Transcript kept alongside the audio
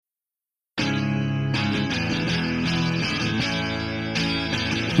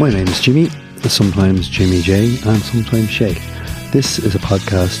My name is Jimmy, sometimes Jimmy J and sometimes Shay. This is a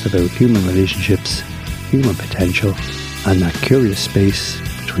podcast about human relationships, human potential, and that curious space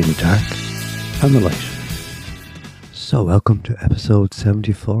between the dark and the light. So welcome to episode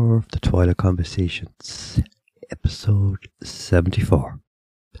 74 of the Twilight Conversations. Episode 74.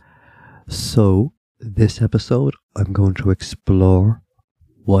 So this episode I'm going to explore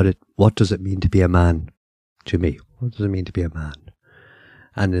what does it mean to be a man to me? What does it mean to be a man?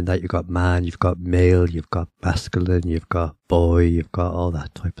 And in that you've got man, you've got male, you've got masculine, you've got boy, you've got all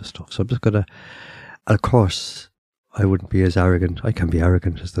that type of stuff. So I'm just going to, of course, I wouldn't be as arrogant. I can be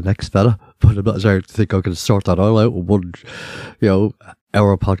arrogant as the next fella, but I'm not as arrogant to think I can sort that all out in one,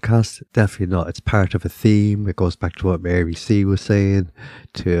 hour podcast. Definitely not. It's part of a theme. It goes back to what Mary C was saying,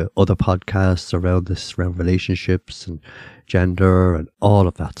 to other podcasts around relationships and gender and all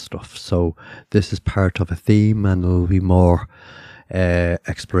of that stuff. So this is part of a theme, and there'll be more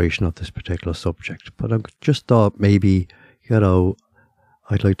exploration of this particular subject. But I just thought maybe,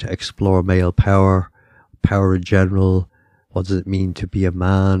 I'd like to explore male power in general. What does it mean to be a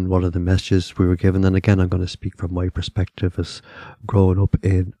man? What are the messages we were given? And again, I'm going to speak from my perspective as growing up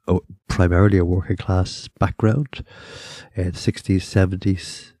in primarily a working class background, 60s,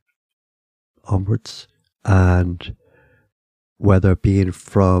 70s onwards. And whether being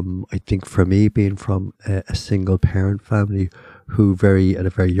from, I think for me, being from a single parent family who at a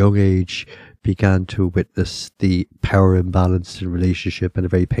very young age began to witness the power imbalance in relationship in a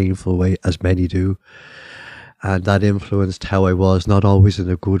very painful way, as many do. And that influenced how I was, not always in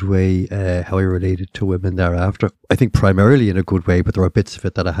a good way, how I related to women thereafter. I think primarily in a good way, but there were bits of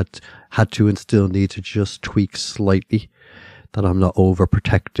it that I had to and still need to just tweak slightly, that I'm not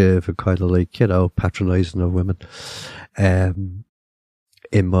overprotective and kind of patronizing of women. In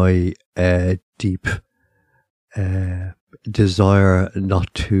my deep desire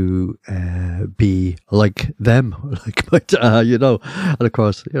not to be like them, like my dad, and of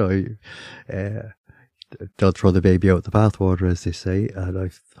course, don't throw the baby out with the bathwater, as they say,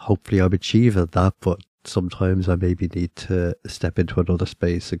 and hopefully I'm achieving that, but sometimes I maybe need to step into another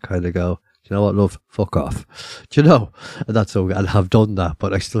space and kind of go, you know what, love, fuck off, and that's okay, and have done that,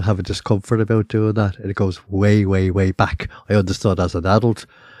 but I still have a discomfort about doing that, and it goes way, way, way back. I understood as an adult,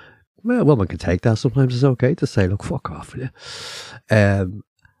 well, a woman can take that. Sometimes it's okay to say, look, fuck off. Yeah.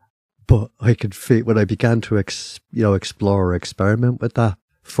 But I could feel when I began to explore or experiment with that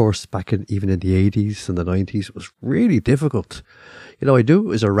first back even in the 80s and the 90s, it was really difficult. I knew it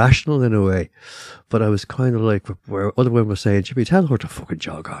was irrational in a way, but I was kind of like where other women were saying, Jimmy, tell her to fucking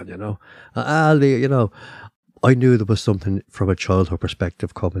jog on, I knew there was something from a childhood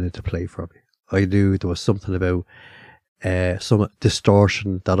perspective coming into play for me. I knew there was something about some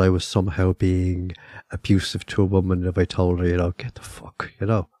distortion, that I was somehow being abusive to a woman if I told her, get the fuck,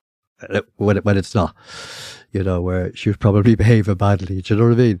 when it's not, where she was probably behaving badly. Do you know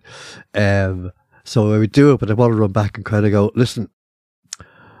what I mean? So I would do it, but I want to run back and kind of go, listen,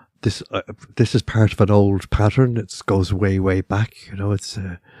 this is part of an old pattern. It goes way, way back. It's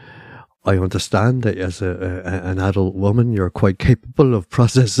I understand that as an adult woman, you're quite capable of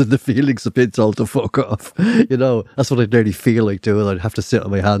processing the feelings of being told to fuck off. That's what I nearly feel like doing. I'd have to sit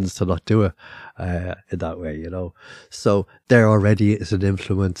on my hands to not do it in that way, So there already is an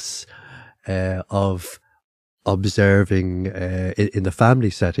influence of observing in the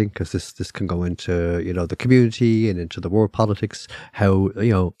family setting, because this can go into, the community and into the world politics, how,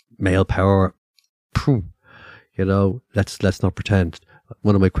 male power, let's not pretend.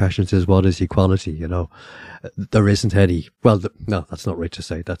 One of my questions is, what is equality? There isn't any. Well, no, that's not right to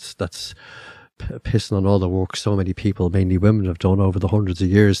say. That's pissing on all the work so many people, mainly women, have done over the hundreds of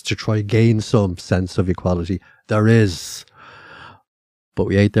years to try gain some sense of equality. There is, but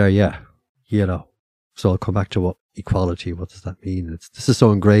we ain't there yet. So I'll come back to what equality. What does that mean? This is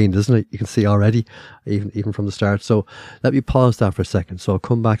so ingrained, isn't it? You can see already, even from the start. So let me pause that for a second. So I'll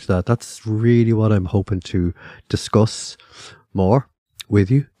come back to that. That's really what I'm hoping to discuss more with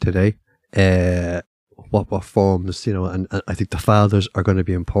you today. What forms, and I think the fathers are going to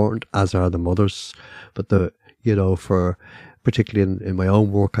be important, as are the mothers. But for particularly in my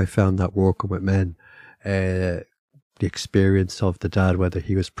own work, I found that working with men, the experience of the dad, whether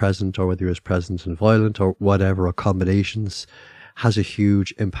he was present or whether he was present and violent or whatever, or combinations, has a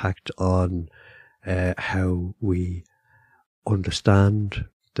huge impact on how we understand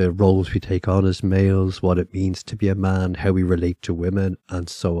the roles we take on as males, what it means to be a man, how we relate to women, and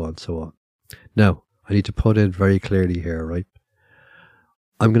so on, so on. Now, I need to put in very clearly here, right?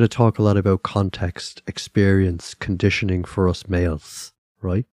 I'm going to talk a lot about context, experience, conditioning for us males,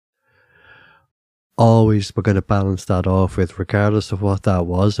 right? always we're going to balance that off with, regardless of what that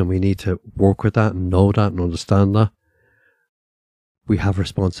was, and we need to work with that and know that and understand that. We have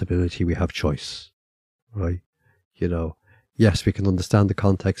responsibility, we have choice, right? You know, yes, we can understand the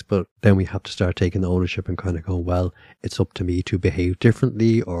context, but then we have to start taking ownership and kind of going, well, it's up to me to behave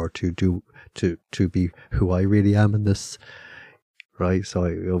differently or to be who I really am in this, right?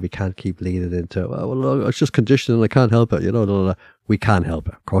 So we can't keep leaning into, well, it's just conditioning, I can't help it, we can help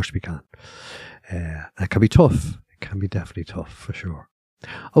it, of course we can. It can be tough. It can be definitely tough, for sure.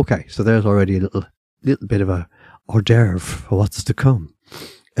 Okay, so there's already a little bit of a hors d'oeuvre for what's to come.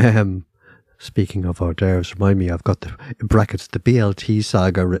 Speaking of hors d'oeuvres, remind me, I've got in brackets the BLT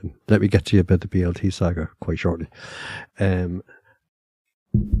saga written. Let me get to you about the BLT saga quite shortly. A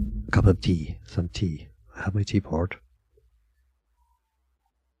cup of tea, some tea. I have my tea poured.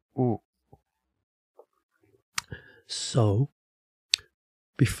 So,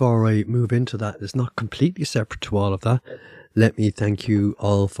 before I move into that, it's not completely separate to all of that. Let me thank you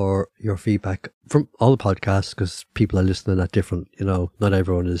all for your feedback from all the podcasts, because people are listening at different, not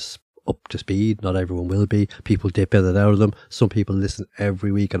everyone is up to speed. Not everyone will be. People dip in and out of them. Some people listen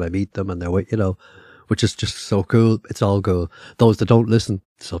every week and I meet them and they're, which is just so cool. It's all cool. Those that don't listen,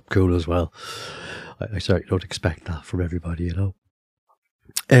 it's so cool as well. I certainly don't expect that from everybody,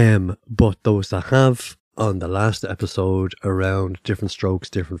 But those that have, on the last episode around different strokes,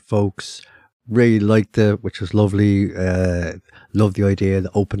 different folks, really liked it, which was lovely. Loved the idea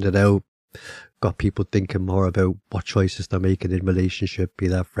that opened it out, got people thinking more about what choices they're making in relationship, be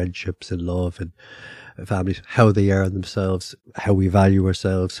that friendships and love and families, how they are themselves, how we value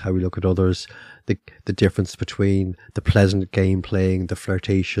ourselves, how we look at others, the difference between the pleasant game playing, the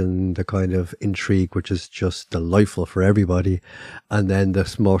flirtation, the kind of intrigue, which is just delightful for everybody, and then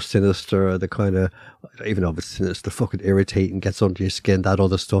the more sinister, the kind of, even though it's sinister, fucking irritating, gets under your skin, that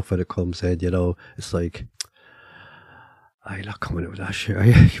other stuff when it comes in, it's like, I'm not coming out with that shit.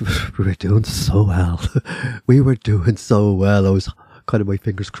 We were doing so well. We were doing so well. I was kind of my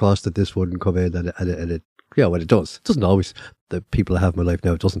fingers crossed that this wouldn't come in, and it when it does. It doesn't always. The people I have in my life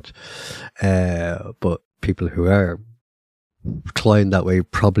now, it doesn't. But people who are inclined that way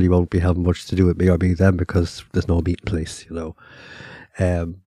probably won't be having much to do with me or me them, because there's no meeting place,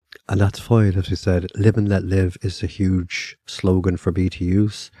 And that's fine. As we said, live and let live is a huge slogan for me to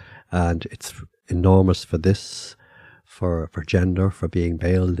use, and it's enormous for this. For gender, for being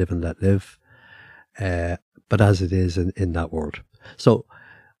male, live and let live, but as it is in that world. So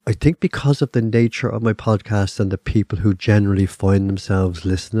I think because of the nature of my podcast and the people who generally find themselves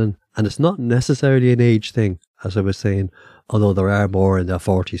listening, and it's not necessarily an age thing, as I was saying, although there are more in their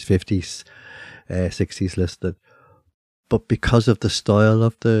 40s, 50s, 60s listening, but because of the style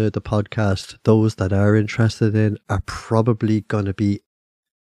of the podcast, those that are interested in are probably going to be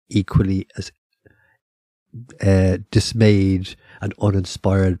equally as dismayed and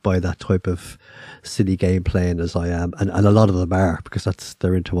uninspired by that type of silly game playing as I am, and a lot of them are, because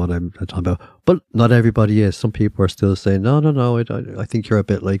they're into what I'm talking about. But not everybody is. Some people are still saying, no, I think you're a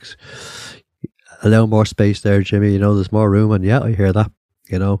bit like, allow more space there, Jimmy, there's more room. And yeah, I hear that,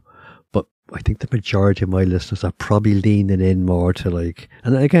 but I think the majority of my listeners are probably leaning in more to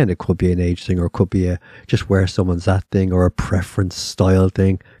and again, it could be an age thing, or it could be just where someone's at thing, or a preference style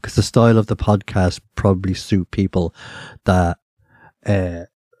thing, because the style of the podcast probably suit people that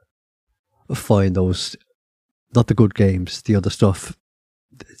find those, not the good games, the other stuff,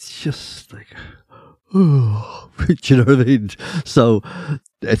 it's just like, oh, do you know what I mean? So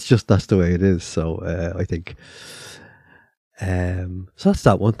it's just, that's the way it is. So I think so that's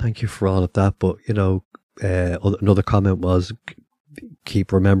that one. Thank you for all of that. But another comment was,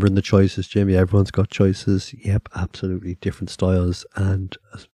 keep remembering the choices, Jimmy. Everyone's got choices. Yep, absolutely, different styles. And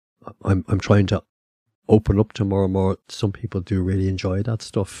I'm trying to open up to more and more. Some people do really enjoy that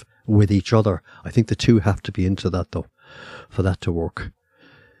stuff with each other. I think the two have to be into that though, for that to work.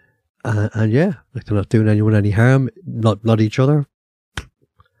 And yeah, they're not doing anyone any harm, not each other.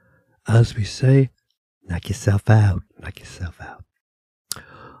 As we say, knock yourself out.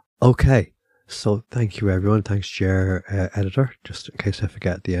 Okay, so thank you everyone. Thanks, Jer, editor, just in case I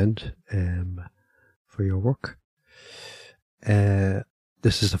forget at the end, for your work.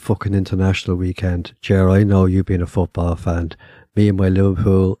 This is a fucking international weekend. Jer, I know you being a football fan. Me and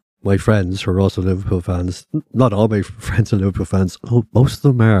my friends who are also Liverpool fans, not all my friends are Liverpool fans, most of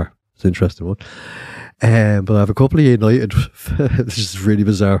them are. It's an interesting one. But I have a couple of United. This is really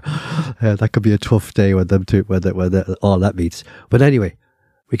bizarre. That could be a tough day when all that meets. But anyway,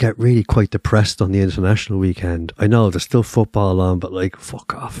 we get really quite depressed on the international weekend. I know there's still football on, but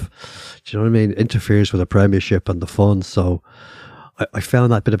fuck off. Do you know what I mean? It interferes with the Premiership and the fun. So I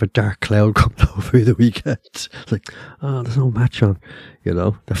found that bit of a dark cloud coming over the weekend. It's like, oh, there's no match on. You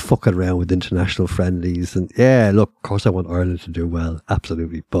know, they're fucking around with international friendlies. And yeah, look, of course I want Ireland to do well.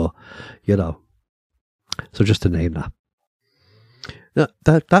 Absolutely. But, you know, so just to name that. Now,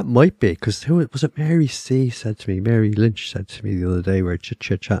 that might be, because who was it? Mary Lynch said to me the other day, we were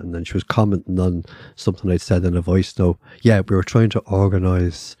chit-chatting, and she was commenting on something I'd said in a voice note. Yeah, we were trying to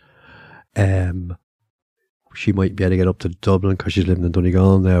organise, she might be able to get up to Dublin because she's living in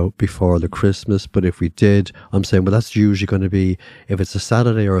Donegal now before the Christmas. But if we did, I'm saying, well, that's usually going to be, if it's a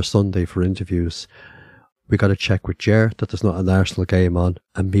Saturday or a Sunday for interviews, we got to check with Ger that there's not an Arsenal game on,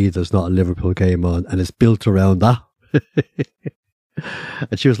 and me, there's not a Liverpool game on, and it's built around that.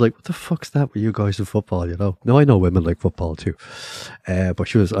 And she was like, what the fuck's that with you guys in football, you know? Now, I know women like football too.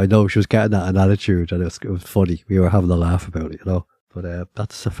 But I know she was getting that an attitude, and it was funny. We were having a laugh about it, you know? But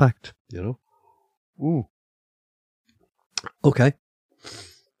that's a fact, you know? Ooh. Okay.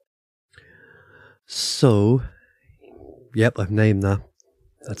 So, yep, I've named that.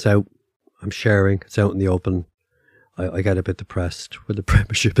 That's out. I'm sharing. It's out in the open. I get a bit depressed when the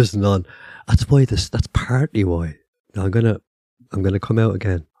Premiership isn't on. That's partly why. Now I'm gonna come out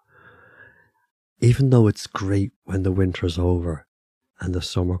again. Even though it's great when the winter's over and the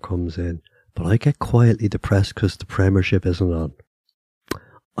summer comes in, but I get quietly depressed because the Premiership isn't on.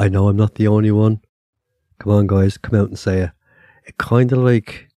 I know I'm not the only one. Come on, guys, come out and say it. It kind of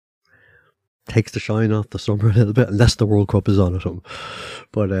like takes the shine off the summer a little bit, unless the World Cup is on or something.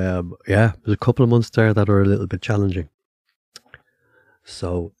 But yeah, there's a couple of months there that are a little bit challenging.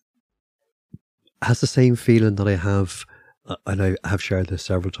 So it has the same feeling that I have, and I have shared this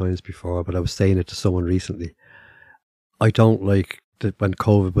several times before, but I was saying it to someone recently. I don't like that when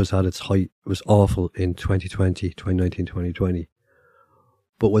COVID was at its height, it was awful in 2019, 2020.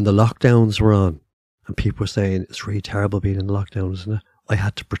 But when the lockdowns were on, and people were saying, it's really terrible being in lockdown, isn't it? I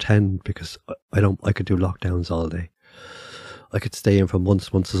had to pretend, because I could do lockdowns all day. I could stay in for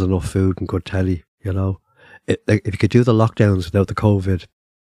months once there's enough food and good telly, you know. If you could do the lockdowns without the COVID,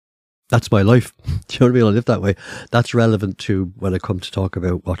 that's my life. Do you know what I mean? I live that way. That's relevant to when I come to talk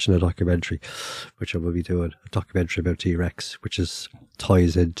about watching a documentary, which I will be doing, a documentary about T-Rex, which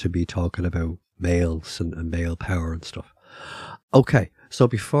ties into me talking about males and male power and stuff. Okay, so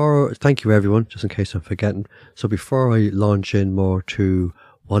thank you everyone, just in case I'm forgetting. So before I launch in more to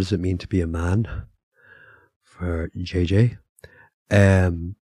what does it mean to be a man for JJ,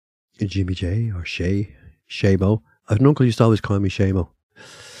 Jimmy J or Shamo. I have an uncle who used to always call me Shamo.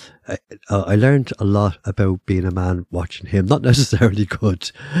 I learned a lot about being a man watching him. Not necessarily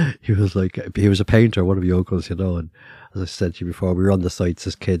good. He was a painter, one of my uncles, you know, and as I said to you before, we were on the sites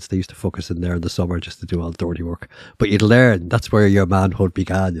as kids. They used to fuck us in there in the summer just to do all the dirty work. But you'd learn, that's where your manhood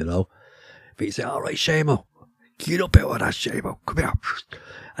began, you know. But you'd say, all right, Shamo, get up out of that, Shamo, come here.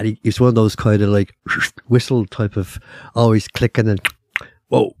 And he's one of those kind of like whistle type of always clicking and,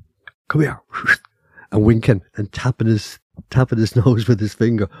 whoa, come here, and winking and tapping his nose with his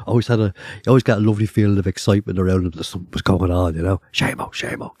finger. He always got a lovely feeling of excitement around him that something was going on, you know. Shamo,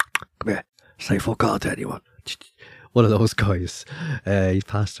 come here, say fuck all to anyone. One of those guys. He's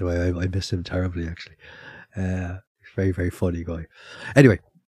passed away. I miss him terribly, actually. Very, very funny guy. Anyway,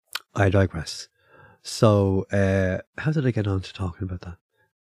 I digress. So, how did I get on to talking about that?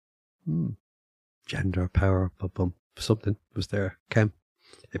 Gender, power, something was there.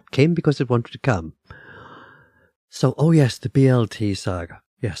 It came because it wanted to come. So, oh yes, the BLT saga.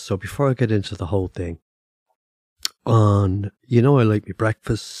 Yes, so before I get into the whole thing, you know, I like my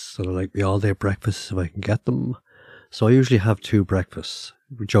breakfasts, and I like my all-day breakfasts if I can get them. So I usually have 2 breakfasts.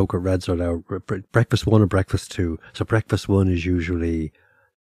 We joke at Reds are now breakfast 1 and breakfast 2. So breakfast 1 is usually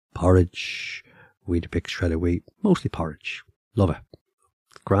porridge, Weetabix shredded wheat, mostly porridge. Love it.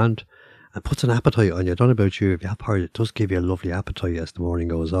 Grand. And puts an appetite on you. I don't know about you, if you have porridge, it does give you a lovely appetite as the morning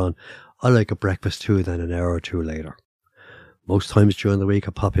goes on. I like a breakfast 2 then an hour or 2 later. Most times during the week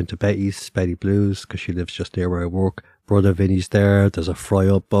I pop into Betty Blues, because she lives just near where I work. Brother Vinny's there, there's a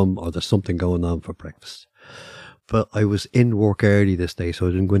fry-up bum, or there's something going on for breakfast. But I was in work early this day, so I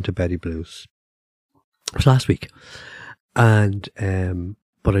didn't go into Betty Blues. It was last week. And,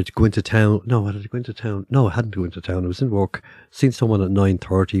 but I'd go into town. No, did I go into town? No, I hadn't go into town. I was in work, seen someone at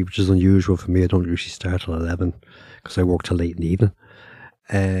 9:30, which is unusual for me. I don't usually start till 11, because I work till late in the evening.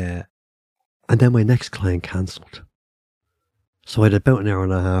 And then my next client cancelled. So I had about an hour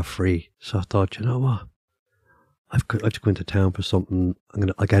and a half free. So I thought, you know what? I've to go into town for something.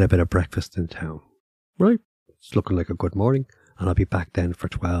 I'll get a bit of breakfast in town. Right? It's looking like a good morning, and I'll be back then for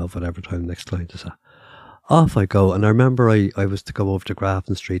 12, whatever time the next client is at. Off I go, and I remember I was to go over to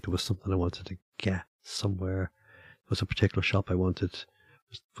Grafton Street. There was something I wanted to get somewhere. There was a particular shop I wanted.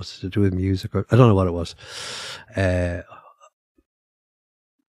 Was it to do with music? Or I don't know what it was. Or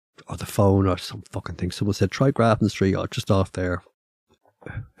the phone or some fucking thing. Someone said, try Grafton Street or just off there.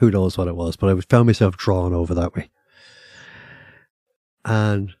 Who knows what it was, but I found myself drawn over that way.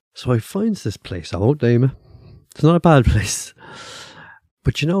 And so I find this place. I won't name it. It's not a bad place.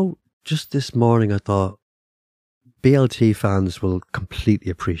 But you know, just this morning I thought, BLT fans will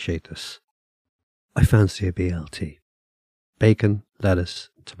completely appreciate this. I fancy a BLT. Bacon, lettuce,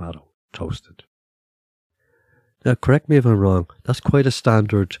 tomato, toasted. Now, correct me if I'm wrong, that's quite a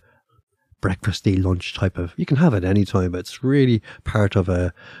standard breakfasty lunch type of... You can have it any time, but it's really part of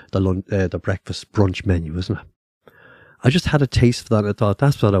the breakfast brunch menu, isn't it? I just had a taste of that and I thought,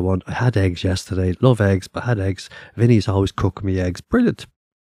 that's what I want. I had eggs yesterday. Love eggs, but I had eggs. Vinny's always cooking me eggs. Brilliant.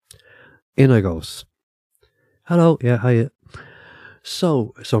 In I goes. Hello. Yeah, hiya.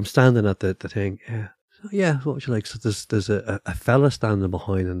 So I'm standing at the thing. Yeah, what would you like? So there's a fella standing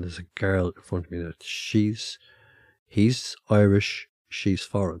behind and there's a girl in front of me. That he's Irish, she's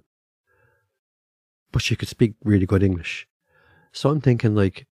foreign. But she could speak really good English. So I'm thinking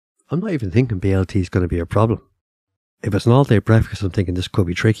like, I'm not even thinking BLT is going to be a problem. If it's an all-day breakfast, I'm thinking this could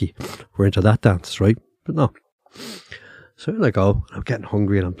be tricky. We're into that dance, right? But no. So in I go, I'm getting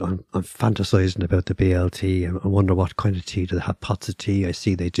hungry and I'm fantasizing about the BLT and I wonder what kind of tea. Do they have pots of tea? I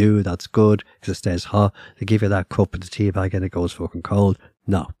see they do. That's good because it stays hot. They give you that cup of the tea bag and it goes fucking cold.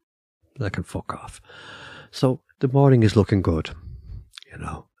 No, that can fuck off. So the morning is looking good, you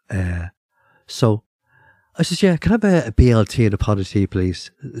know. So I says, yeah, can I have a BLT and a pot of tea,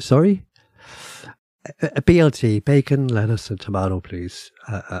 please? Sorry? A BLT, bacon, lettuce and tomato, please,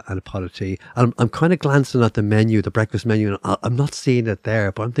 and a pot of tea. And I'm kind of glancing at the menu, the breakfast menu, and I'm not seeing it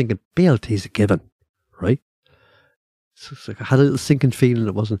there, but I'm thinking BLT's a given, right? So I had a little sinking feeling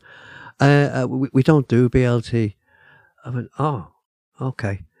it wasn't. We don't do BLT. I went, oh,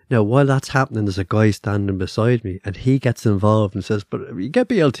 okay. Now, while that's happening, there's a guy standing beside me and he gets involved and says, but you get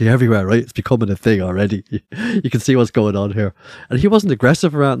BLT everywhere, right? It's becoming a thing already. You can see what's going on here. And he wasn't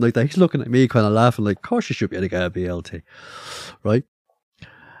aggressive around like that. He's looking at me kind of laughing like, of course you should be able to get a BLT, right?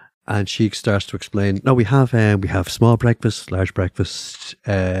 And she starts to explain, no, we have small breakfast, large breakfast,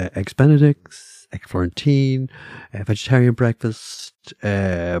 eggs Benedicts, egg Florentine, vegetarian breakfast,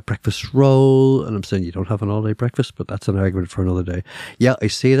 breakfast roll. And I'm saying you don't have an all-day breakfast, but that's an argument for another day. Yeah, I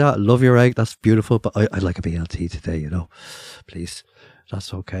see that. I love your egg. That's beautiful. But I'd like a BLT today, you know. Please.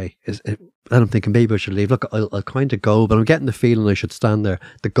 That's okay. And I'm thinking maybe I should leave. Look, I'll kind of go, but I'm getting the feeling I should stand there.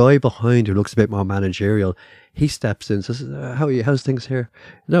 The guy behind who looks a bit more managerial, he steps in and says, how are you? How's things here?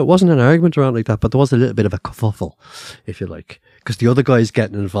 No, it wasn't an argument around like that, but there was a little bit of a kerfuffle, if you like. Because the other guy's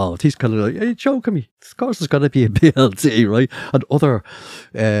getting involved. He's kind of like, hey, joking me. Of course there's got to be a BLT, right? And other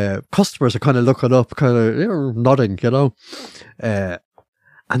customers are kind of looking up, kind of nodding, you know.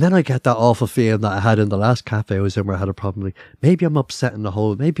 And then I get that awful feeling that I had in the last cafe I was in where I had a problem. Like, maybe I'm upsetting the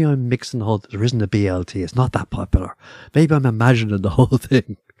whole, maybe I'm mixing the whole, there isn't a BLT. It's not that popular. Maybe I'm imagining the whole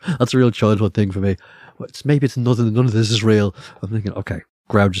thing. That's a real childhood thing for me. Maybe it's nothing, none of this is real. I'm thinking, okay,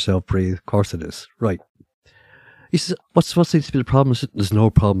 ground yourself, breathe. Of course it is. Right. He says, what seems to be the problem? I said, there's no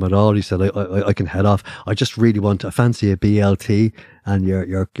problem at all. He said, I can head off. I just really want to, I fancy a BLT. And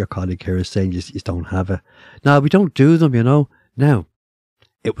your colleague here is saying you don't have it. No, we don't do them, you know. Now,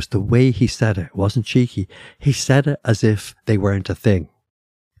 it was the way he said it. It wasn't cheeky. He said it as if they weren't a thing.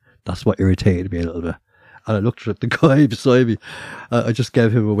 That's what irritated me a little bit. And I looked at the guy beside me. I just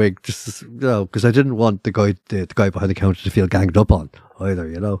gave him a wink, just, you know, because I didn't want the guy behind the counter to feel ganged up on either,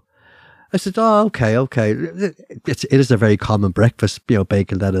 you know. I said, oh, okay. It is a very common breakfast, you know,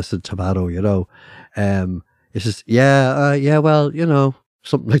 bacon, lettuce and tomato, you know. He says, yeah, well, you know,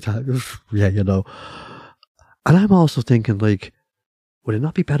 something like that. Yeah, you know. And I'm also thinking, like, would it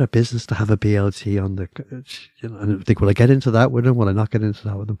not be better business to have a BLT on the, you know, and I think, will I get into that with him? Will I not get into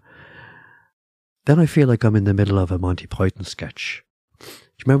that with him? Then I feel like I'm in the middle of a Monty Python sketch. Do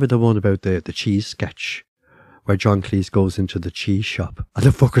you remember the one about the cheese sketch? Where John Cleese goes into the cheese shop and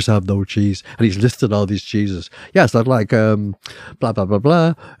the fuckers have no cheese. And he's listed all these cheeses. Yes, I'd like, blah, blah, blah,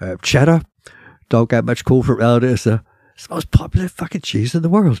 blah, cheddar. Don't get much comfort around it. It's the most popular fucking cheese in the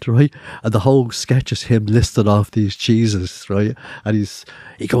world, right? And the whole sketch is him listing off these cheeses, right? And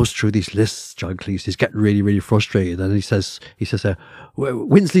he goes through these lists, John Cleese. He's getting really, really frustrated. And he says,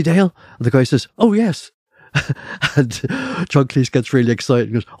 Wensleydale? And the guy says, oh, yes. And John Cleese gets really excited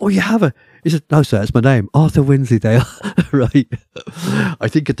and goes, oh, you have it? He said, no, sir, it's my name, Arthur Wensleydale. Right? I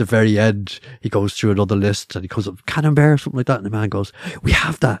think at the very end, he goes through another list and he comes up, Camembert, something like that. And the man goes, we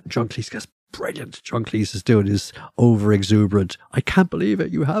have that. And John Cleese goes, brilliant. John Cleese is doing his over exuberant, I can't believe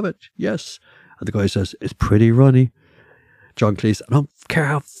it. You have it. Yes. And the guy says, it's pretty runny. John Cleese. I don't care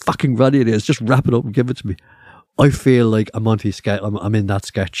how fucking funny it is. Just wrap it up and give it to me. I feel like a Monty sketch. I'm in that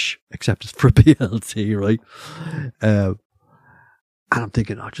sketch, except it's for BLT, right? And I'm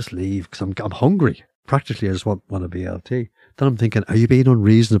thinking, I'll just leave because I'm hungry. Practically, I just want a BLT. Then I'm thinking, are you being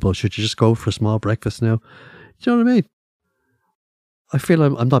unreasonable? Should you just go for a small breakfast now? Do you know what I mean? I feel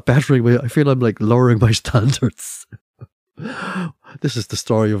I'm not bettering. I feel I'm like lowering my standards. This is the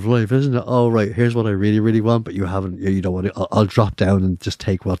story of life, isn't it? Oh, right, here's what I really, really want, but you don't want it. I'll drop down and just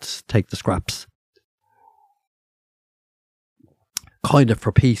take the scraps. Kind of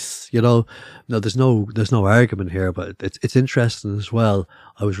for peace, you know. No, there's no argument here, but it's interesting as well.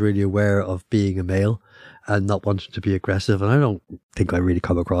 I was really aware of being a male and not wanting to be aggressive, and I don't think I really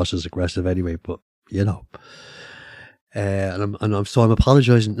come across as aggressive anyway, but you know. And I'm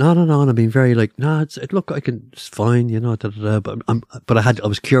apologizing. No, and I'm being very like, look, it's fine, you know. But I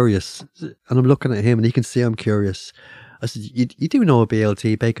was curious, and I'm looking at him, and he can see I'm curious. I said, you do know a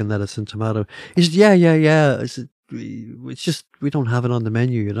BLT, bacon, lettuce, and tomato? He said, yeah. I said, it's just we don't have it on the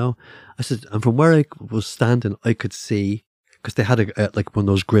menu, you know. I said, and from where I was standing, I could see, because they had like one of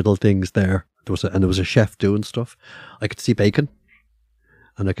those griddle things there. There was a chef doing stuff. I could see bacon,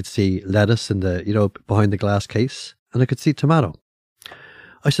 and I could see lettuce in behind the glass case. And I could see tomato.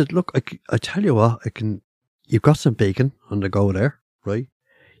 I said, look, I tell you what, you've got some bacon on the go there, right?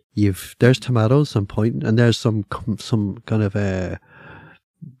 There's tomatoes, I'm pointing, and there's some kind of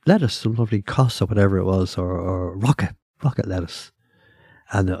lettuce, some lovely Cos or whatever it was, or rocket lettuce.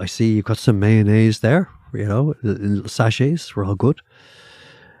 And I see you've got some mayonnaise there, you know, in little sachets, we're all good.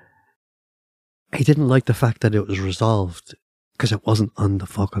 He didn't like the fact that it was resolved because it wasn't on the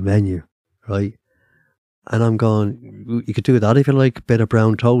fucking menu, right? And I'm going, you could do that if you like, bit of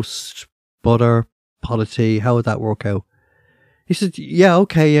brown toast, butter, pot of tea, how would that work out? He said, yeah,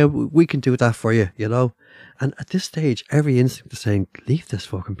 okay, yeah, we can do that for you, you know. And at this stage, every instinct is saying, leave this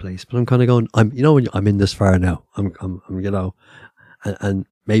fucking place. But I'm kind of going, I'm in this far now. I'm you know, and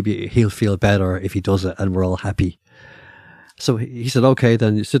maybe he'll feel better if he does it and we're all happy. So he said, okay,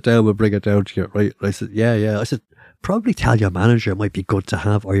 then you sit down, we'll bring it down to you, right? I said, yeah. I said, probably tell your manager it might be good to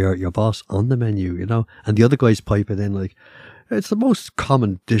have, or your boss, on the menu, you know. And the other guys piping in like, it's the most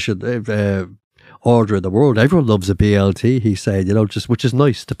common dish order in the world. Everyone loves a BLT, he said, you know, just which is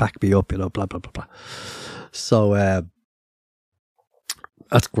nice to back me up, you know, blah blah blah blah. So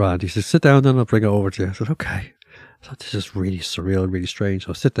that's grand. He said, sit down, then I'll bring it over to you. I said, okay. So this is really surreal, really strange.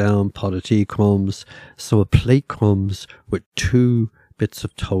 So I sit down, pot of tea comes. So a plate comes with 2 bits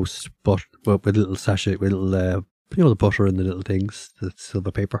of toast, but with a little sachet, with a little you know, the butter and the little things, the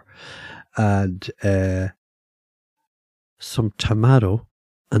silver paper, and some tomato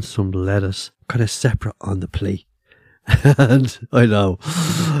and some lettuce, kind of separate on the plate. And I know,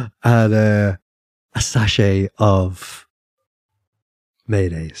 and a sachet of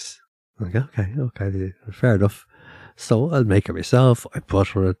mayonnaise. I'm like, okay, fair enough. So I'll make it myself. I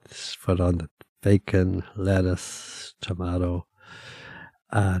butter it, put on the bacon, lettuce, tomato,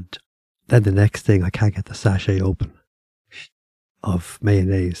 and then the next thing, I can't get the sachet open of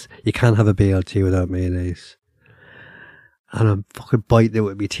mayonnaise. You can't have a BLT without mayonnaise. And I'm fucking biting it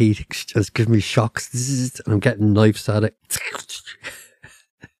with my teeth. It's giving me shocks. And I'm getting knives at it.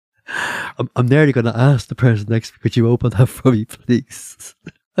 I'm nearly going to ask the person next to me, could you open that for me, please?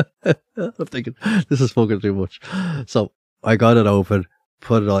 I'm thinking, this is fucking too much. So I got it open,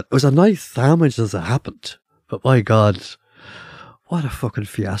 put it on. It was a nice sandwich as it happened. But my God, what a fucking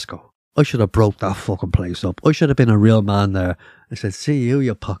fiasco. I should have broke that fucking place up. I should have been a real man there. I said, see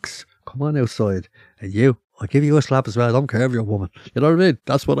you pucks. Come on outside. And you, I'll give you a slap as well. I don't care if you're a woman. You know what I mean?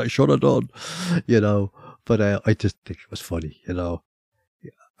 That's what I should have done. You know. But I just think it was funny, you know.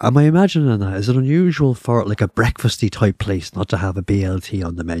 Am I imagining that? Is it unusual for like a breakfasty type place not to have a BLT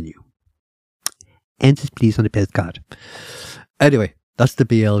on the menu? Enter please on the postcard. Anyway, that's the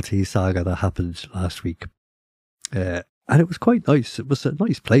BLT saga that happened last week. And it was quite nice. It was a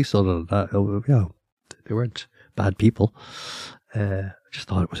nice place other than that. You know, they weren't bad people. I just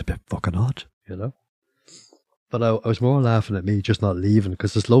thought it was a bit fucking odd, you know. But I was more laughing at me just not leaving,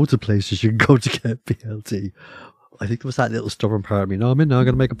 because there's loads of places you can go to get BLT. I think there was that little stubborn part of me. No, I'm in now. I'm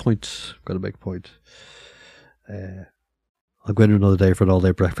going to make a point. I'm going to another day for an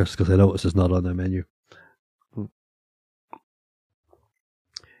all-day breakfast because I notice it's not on their menu. You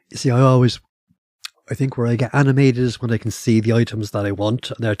see, I think where I get animated is when I can see the items that I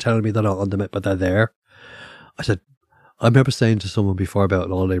want and they're telling me they're not on them, but they're there. I remember saying to someone before about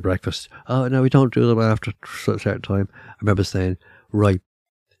an all-day breakfast, oh, no, we don't do them after a certain time. I remember saying, right,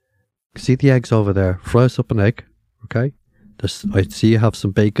 see the eggs over there, fry us up an egg, okay? I see you have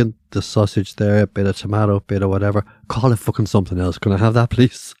some bacon, the sausage there, a bit of tomato, bit of whatever. Call it fucking something else. Can I have that,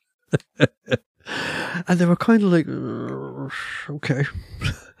 please? And they were kind of like, okay.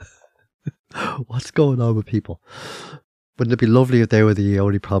 What's going on with people? Wouldn't it be lovely if they were the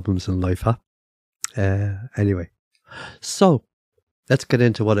only problems in life, huh? Anyway. So, let's get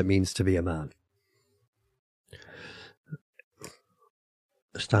into what it means to be a man.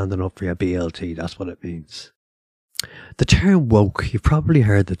 Standing up for your BLT, that's what it means. The term woke, you've probably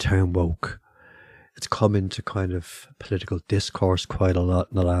heard the term woke. It's come into kind of political discourse quite a lot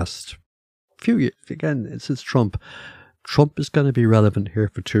in the last few years. Again, since Trump. Trump is going to be relevant here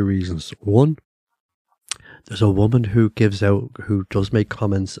for two reasons. One, there's a woman who does make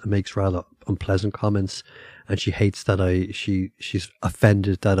comments and makes rather unpleasant comments, and she hates that she's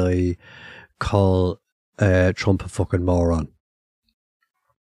offended that I call Trump a fucking moron.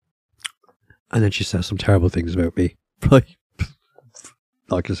 And then she says some terrible things about me. Right?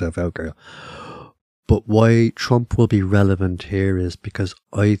 Knock yourself out, girl. But why Trump will be relevant here is because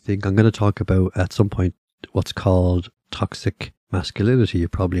I think I'm going to talk about at some point what's called toxic masculinity.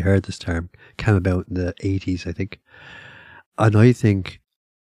 You've probably heard this term. Came about in the 80s, I think. And I think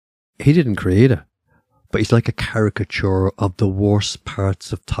he didn't create it, but he's like a caricature of the worst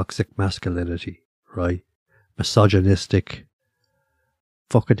parts of toxic masculinity, right? Misogynistic,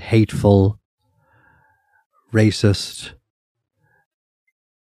 fucking hateful, racist,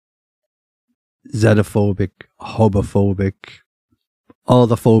 xenophobic, homophobic, all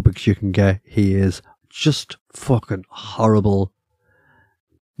the phobics you can get. He is just fucking horrible,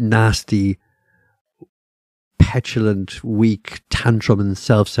 nasty, petulant, weak, tantrum and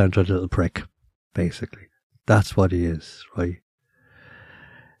self-centered little prick, basically. That's what he is, right?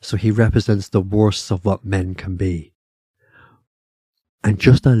 So he represents the worst of what men can be. And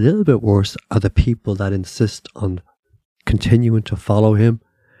just a little bit worse are the people that insist on continuing to follow him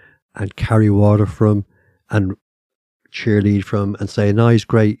and carry water for him and cheerlead for him and say, no, he's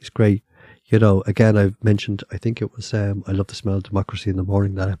great, he's great. You know, again, I've mentioned, I think it was I Love the Smell of Democracy in the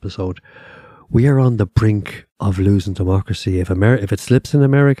Morning, that episode. We are on the brink of losing democracy. If it slips in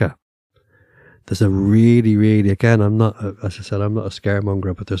America, there's a really, really, again, I'm not, as I said, I'm not a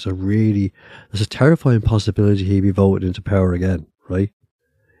scaremonger, but there's a terrifying possibility he'd be voted into power again, right?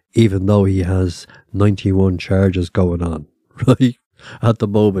 Even though he has 91 charges going on, right? At the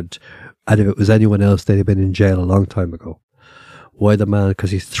moment. And if it was anyone else, they'd have been in jail a long time ago. Why the man?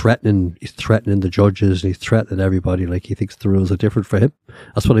 Because he's threatening the judges and he's threatening everybody like he thinks the rules are different for him.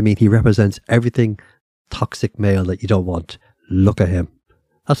 That's what I mean. He represents everything toxic male that you don't want. Look at him.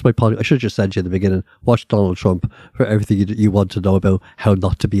 That's my point. I should have just said to you in the beginning, watch Donald Trump for everything you want to know about how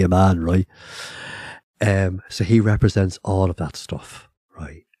not to be a man, right? So he represents all of that stuff,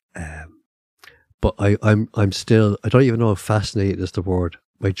 right? But I'm still, I don't even know if fascinated is the word.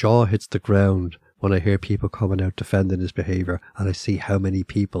 My jaw hits the ground when I hear people coming out defending his behaviour and I see how many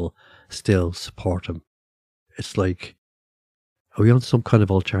people still support him. It's like, are we on some kind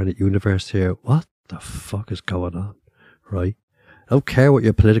of alternate universe here? What the fuck is going on, right? I don't care what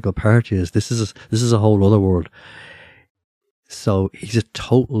your political party is. This is a whole other world. So he's a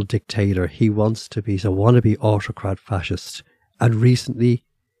total dictator. He's a wannabe autocrat fascist. And recently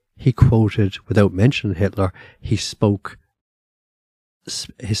he quoted, without mentioning Hitler, his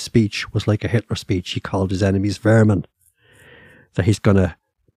speech was like a Hitler speech. He called his enemies vermin that he's going to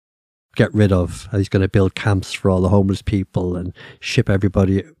get rid of, and he's going to build camps for all the homeless people and ship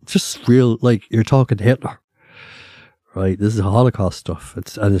everybody. Just real, like, you're talking Hitler, right? This is Holocaust stuff.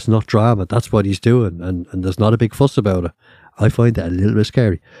 It's not drama. That's what he's doing, and there's not a big fuss about it. I find that a little bit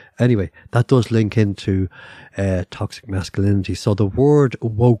scary. Anyway, that does link into toxic masculinity. So the word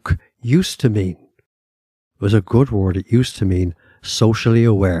woke used to mean, it was a good word, it used to mean socially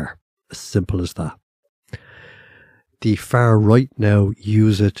aware. As simple as that. The far right now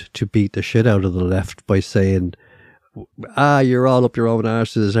use it to beat the shit out of the left by saying, you're all up your own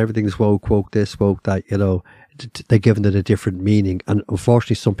arses, everything's woke this, woke that, you know. They're giving it a different meaning, and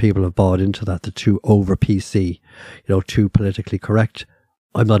unfortunately some people have bought into that. They're too over PC, too politically correct.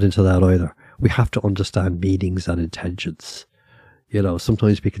 I'm not into that either. We have to understand meanings and intentions.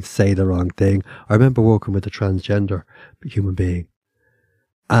 Sometimes we can say the wrong thing. I remember working with a transgender human being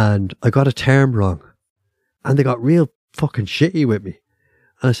and I got a term wrong and they got real fucking shitty with me,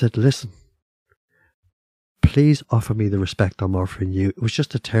 and I said, listen, please offer me the respect I'm offering you. It was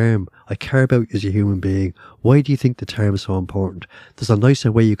just a term. I care about you as a human being. Why do you think the term is so important? There's a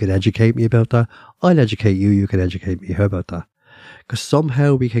nicer way you could educate me about that. I'll educate you. You can educate me. How about that? Because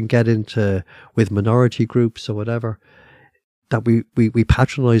somehow we can get into, with minority groups or whatever, that we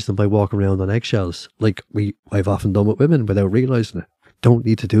patronize them by walking around on eggshells, like I've often done with women without realizing it. Don't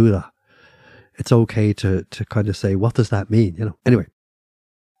need to do that. It's okay to kind of say, what does that mean? You know. Anyway,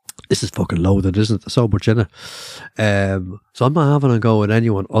 this is fucking loaded, isn't it? There's so much in it. So I'm not having a go at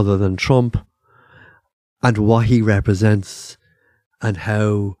anyone other than Trump and what he represents and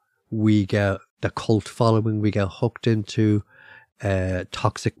how we get the cult following, we get hooked into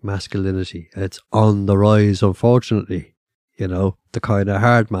toxic masculinity. It's on the rise, unfortunately. You know, the kind of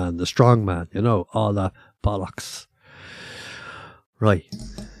hard man, the strong man, you know, all that bollocks. Right.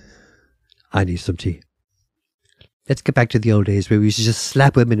 I need some tea. Let's get back to the old days where we used to just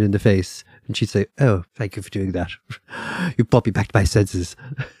slap women in the face and she'd say, oh, thank you for doing that. You brought me back to my senses.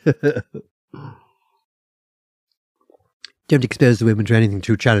 Don't expose the women to anything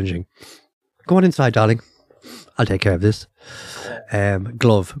too challenging. Go on inside, darling. I'll take care of this.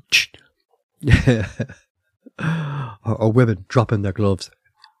 Glove. or women dropping their gloves.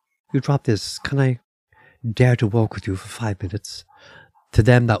 You drop this. Can I dare to walk with you for 5 minutes? To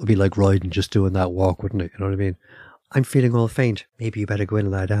them, that would be like riding, just doing that walk, wouldn't it? You know what I mean? I'm feeling all faint. Maybe you better go in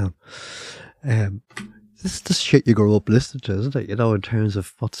and lie down. This is the shit you grow up listening to, isn't it? You know, in terms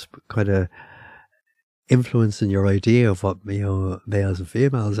of what's kind of influencing your idea of what, you know, males and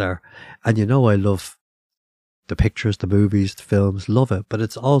females are. And you know, I love the pictures, the movies, the films, love it. But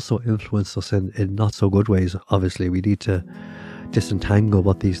it's also influenced us in not so good ways. Obviously, we need to disentangle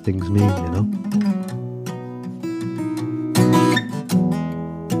what these things mean, you know?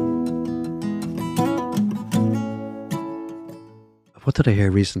 What did I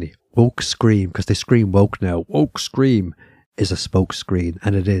hear recently? Woke scream, because they scream woke now. Woke scream is a smoke screen,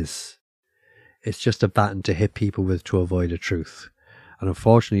 and it is. It's just a baton to hit people with to avoid the truth. And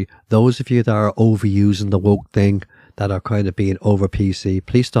unfortunately, those of you that are overusing the woke thing, that are kind of being over PC,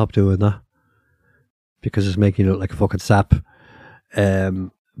 please stop doing that. Because it's making you look like a fucking sap.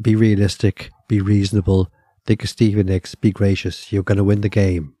 Be realistic, be reasonable, think of Stevie Nicks, be gracious. You're going to win the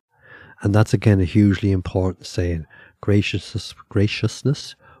game. And that's again a hugely important saying.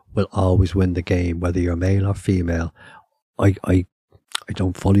 Graciousness will always win the game, whether you're male or female. I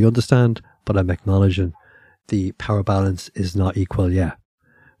don't fully understand, but I'm acknowledging the power balance is not equal yet.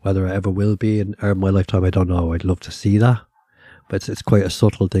 Whether it ever will be in my lifetime, I don't know. I'd love to see that. But it's quite a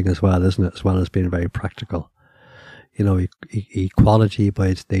subtle thing as well, isn't it? As well as being very practical. You know, equality by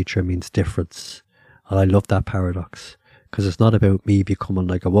its nature means difference. And I love that paradox. Because it's not about me becoming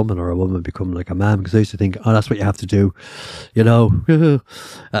like a woman or a woman becoming like a man. Because I used to think, oh, that's what you have to do, you know,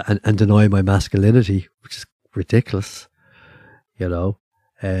 and deny my masculinity, which is ridiculous, you know.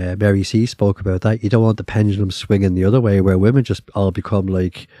 Mary C spoke about that. You don't want the pendulum swinging the other way where women just all become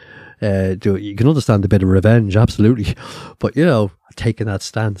like, you can understand a bit of revenge, absolutely. But, you know, taking that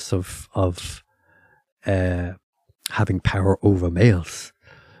stance of having power over males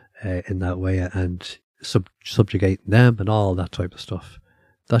in that way and subjugating them and all that type of stuff.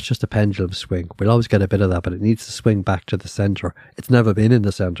 That's just a pendulum swing. We'll always get a bit of that, but it needs to swing back to the centre. It's never been in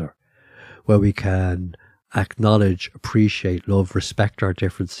the centre, where we can acknowledge, appreciate, love, respect our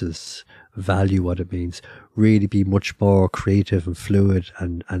differences, value what it means, really be much more creative and fluid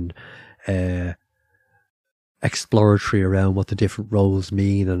and exploratory around what the different roles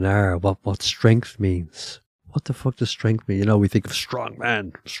mean and are, what strength means. What the fuck does strength mean? You know, we think of strong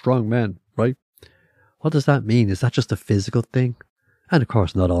men, right? What does that mean? Is that just a physical thing? And of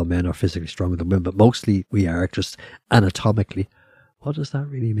course, not all men are physically stronger than women, but mostly we are, just anatomically. What does that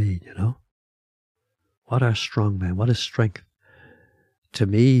really mean, you know? What are strong men? What is strength? To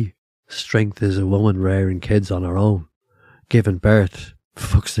me, strength is a woman rearing kids on her own, giving birth. For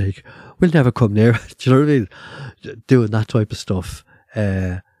fuck's sake, we'll never come near it. Do you know what I mean? Doing that type of stuff.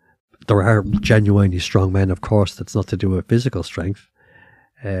 There are genuinely strong men, of course. That's not to do with physical strength.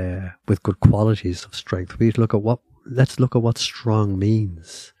 With good qualities of strength. We need to let's look at what strong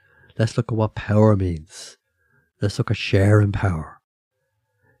means. Let's look at what power means. Let's look at sharing power.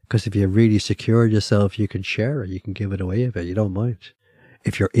 Because if you really secure yourself, you can share it. You can give it away a bit. You don't mind.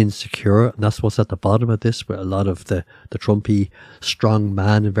 If you're insecure, and that's what's at the bottom of this, where a lot of the Trumpy strong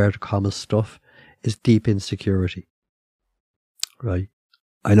man inverted commas stuff is deep insecurity. Right?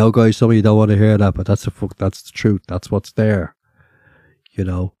 I know, guys, some of you don't want to hear that, but that's the truth. That's what's there. You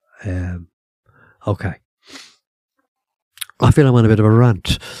know, okay. I feel I'm on a bit of a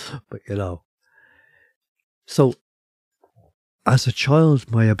rant, but you know. So, as a child,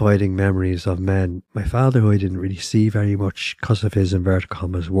 my abiding memories of men, my father, who I didn't really see very much because of his inverted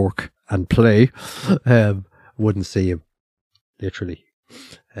commas work and play, wouldn't see him, literally,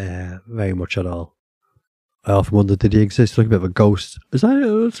 very much at all. I often wondered, did he exist like a bit of a ghost? Is that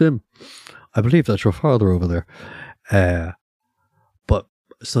it's him? I believe that's your father over there.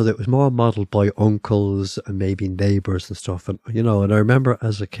 So that was more modelled by uncles and maybe neighbours and stuff. And, you know, and I remember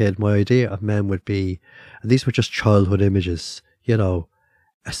as a kid, my idea of men would be, and these were just childhood images, you know,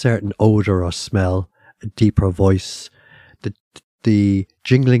 a certain odour or smell, a deeper voice, the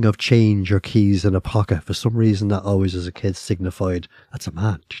jingling of change or keys in a pocket. For some reason, that always as a kid signified that's a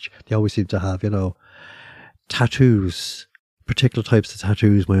man. They always seem to have, you know, tattoos, particular types of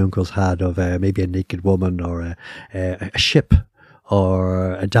tattoos my uncles had of maybe a naked woman or a ship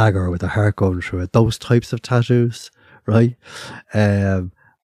or a dagger with a heart going through it. Those types of tattoos, right?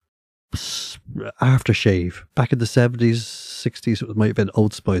 Aftershave. Back in the 70s, 60s, it might have been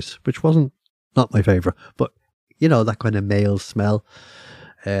Old Spice, which wasn't not my favourite, but you know, that kind of male smell,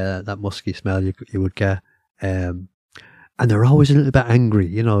 that musky smell you would get. And they're always a little bit angry,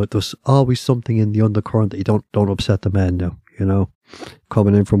 you know, there's always something in the undercurrent that you don't upset the men now, you know,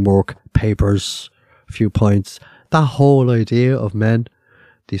 coming in from work, papers, a few pints. That whole idea of men,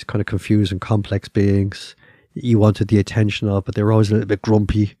 these kind of confused and complex beings you wanted the attention of, but they were always a little bit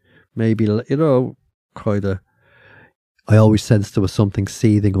grumpy, maybe, you know, kind of. I always sensed there was something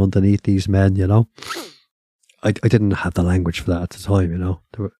seething underneath these men, you know. I didn't have the language for that at the time, you know.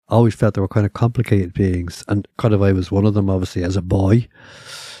 I always felt they were kind of complicated beings, and kind of I was one of them, obviously, as a boy.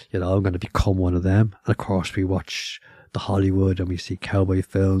 You know, I'm going to become one of them. And of course, we watch the Hollywood and we see cowboy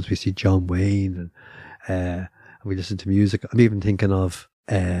films, we see John Wayne, and we listen to music. I'm even thinking of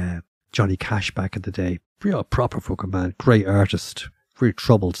Johnny Cash back in the day. Real proper fucking man, great artist, very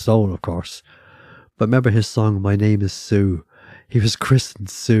troubled soul, of course. But remember his song, My Name is Sue. He was christened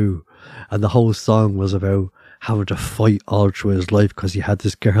Sue, and the whole song was about having to fight all through his life because he had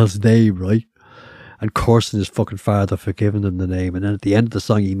this girl's name, right? And cursing his fucking father for giving him the name. And then at the end of the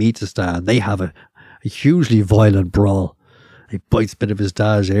song, he meets his dad, and they have a hugely violent brawl. He bites a bit of his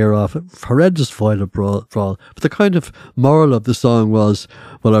dad's ear off. Horrendous violent brawl. But the kind of moral of the song was,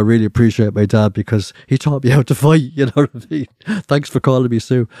 well, I really appreciate my dad because he taught me how to fight, you know what I mean? Thanks for calling me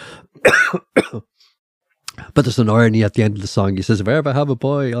Sue. But there's an irony at the end of the song. He says, if I ever have a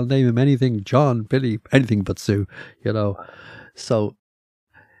boy, I'll name him anything, John, Billy, anything but Sue, you know. So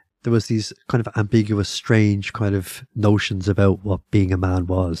there was these kind of ambiguous, strange kind of notions about what being a man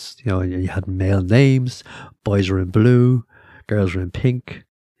was. You know, you had male names, boys were in blue, girls were in pink,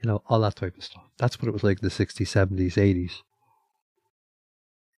 you know, all that type of stuff. That's what it was like in the 60s, 70s, 80s.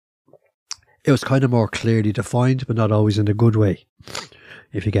 It was kind of more clearly defined, but not always in a good way,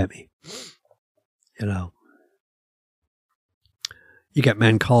 if you get me. You know. You get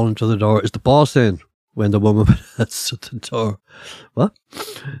men calling to the door, is the boss in? When the woman heads to the door. What?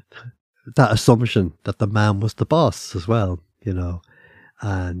 That assumption that the man was the boss as well, you know.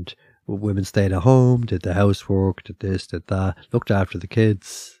 And women stayed at home, did the housework, did this, did that, looked after the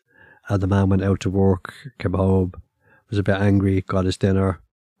kids. And the man went out to work, came home, was a bit angry, got his dinner,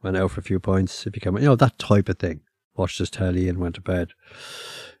 went out for a few pints, it became, you know, that type of thing. Watched his telly and went to bed,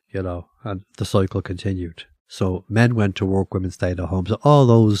 you know, and the cycle continued. So men went to work, women stayed at home. So all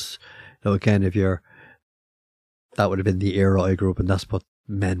those, you know, again, that would have been the era I grew up in. That's what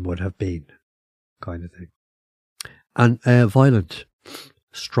men would have been, kind of thing. And violent,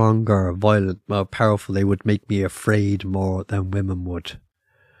 stronger, violent, more powerful. They would make me afraid more than women would.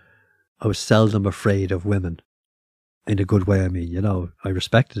 I was seldom afraid of women. In a good way, I mean, you know, I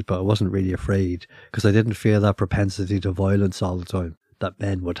respected, but I wasn't really afraid because I didn't feel that propensity to violence all the time that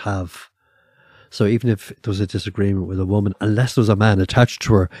men would have. So even if there was a disagreement with a woman, unless there was a man attached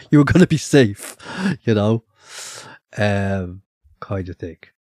to her, you were going to be safe, you know, kind of thing,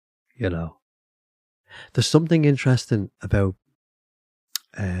 you know. There's something interesting about,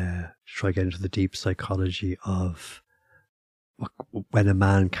 try to get into the deep psychology of when a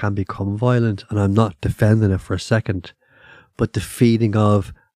man can become violent, and I'm not defending it for a second, but the feeling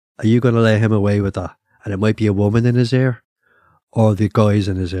of, are you going to lay him away with that? And it might be a woman in his ear, or the guys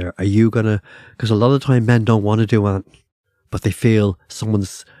in his ear. Are you going to, because a lot of the time men don't want to do it, but they feel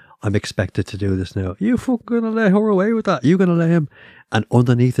I'm expected to do this now. Are you fucking going to lay her away with that? Are you going to lay him? And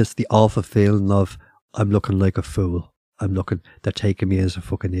underneath it's the awful feeling of, I'm looking like a fool. They're taking me as a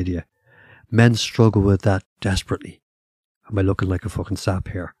fucking idiot. Men struggle with that desperately. Am I looking like a fucking sap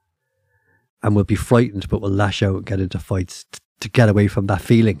here? And we'll be frightened, but we'll lash out and get into fights to get away from that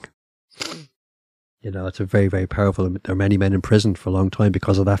feeling. You know, it's a very, very powerful. There are many men in prison for a long time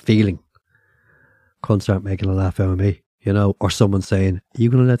because of that feeling. Can't start making a laugh out of me, you know, or someone saying, are you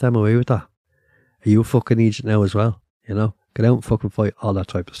going to let them away with that? Are you a fucking agent now as well? You know, get out and fucking fight, all that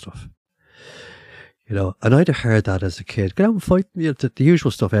type of stuff. You know, and I'd have heard that as a kid. Get out and fight, you know, the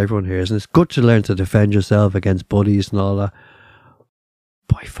usual stuff everyone hears. And it's good to learn to defend yourself against bullies and all that.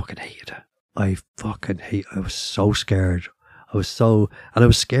 But I fucking hated it. I was so scared I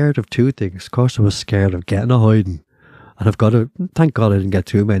was scared of two things. Of course, I was scared of getting a hiding. And thank God I didn't get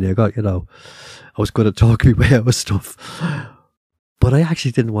too many. I was good at talking my way out of stuff. But I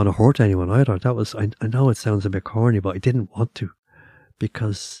actually didn't want to hurt anyone either. I know it sounds a bit corny, but I didn't want to.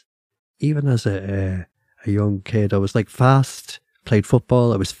 Because even as a young kid, I was like fast, played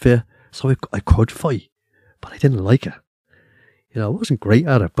football, I was fit, so I could fight. But I didn't like it. I wasn't great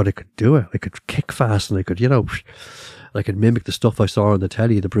at it, but I could do it. I could kick fast and I could mimic the stuff I saw on the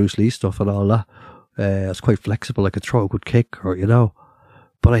telly, the Bruce Lee stuff and all that. I was quite flexible. I could throw a good kick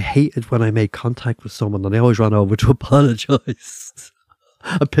but I hated when I made contact with someone and I always ran over to apologise.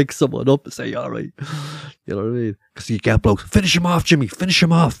 I pick someone up and say, all right. You know what I mean? Because you get blokes, finish him off, Jimmy, finish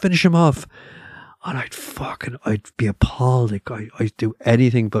him off. And I'd be appalled. Like, I'd do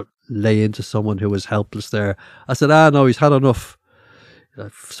anything but lay into someone who was helpless there. I said, no, he's had enough.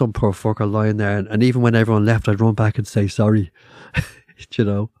 Some poor fucker lying there. And even when everyone left, I'd run back and say sorry.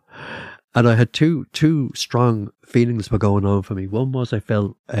 And I had two strong feelings were going on for me. One was I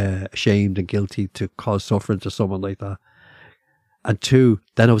felt ashamed and guilty to cause suffering to someone like that. And two,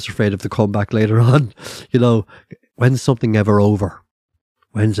 then I was afraid of the comeback later on. When's something ever over?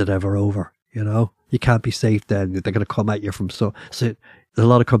 When's it ever over? You can't be safe then. They're going to come at you from so there's a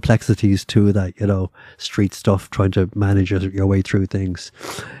lot of complexities to that, street stuff, trying to manage your way through things.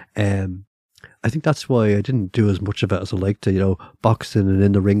 I think that's why I didn't do as much of it as I liked to, boxing and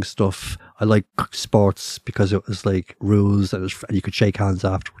in the ring stuff. I like sports because it was like rules and you could shake hands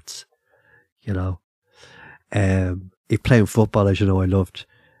afterwards, If playing football, as you know, I loved.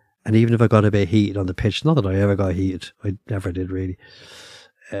 And even if I got a bit heated on the pitch, not that I ever got heated, I never did really.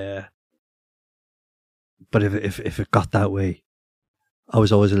 But if it got that way, I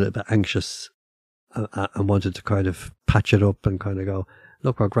was always a little bit anxious and wanted to kind of patch it up and kind of go,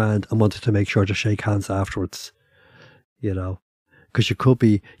 look, we're grand, and wanted to make sure to shake hands afterwards, because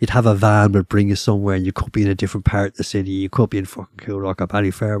you'd have a van would bring you somewhere and you could be in a different part of the city, you could be in fucking Coolrock or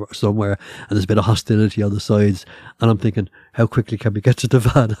Ballyfair or somewhere, and there's a bit of hostility on the sides, and I'm thinking, how quickly can we get to the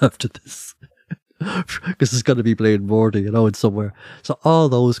van after this? Because it's going to be playing Morty, in somewhere. So all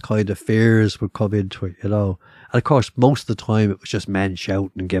those kind of fears would come into it, And of course, most of the time it was just men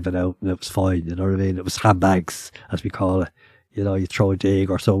shouting and giving out, and it was fine, you know what I mean? It was handbags, as we call it. You throw a dig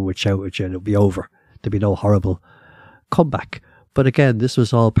or someone would shout at you and it would be over. There'd be no horrible comeback. But again, this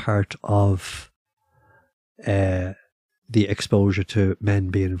was all part of the exposure to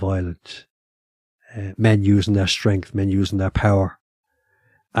men being violent, men using their strength, men using their power,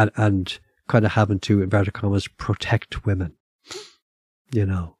 and kind of having to, inverted commas, protect women,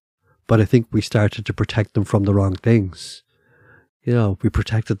 But I think we started to protect them from the wrong things. We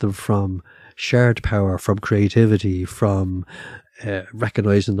protected them from shared power, from creativity, from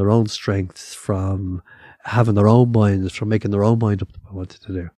recognizing their own strengths, from having their own minds, from making their own mind up about what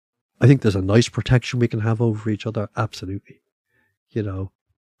to do. I think there's a nice protection we can have over each other, absolutely.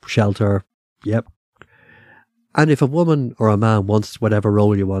 Shelter, yep. And if a woman or a man wants whatever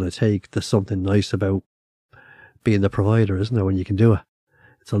role you want to take, there's something nice about being the provider, isn't there, when you can do it?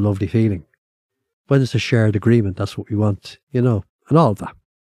 It's a lovely feeling. When it's a shared agreement, that's what we want, and all of that.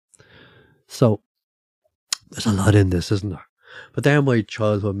 So there's a lot in this, isn't there? But they're my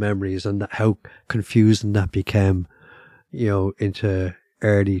childhood memories and how confusing that became, into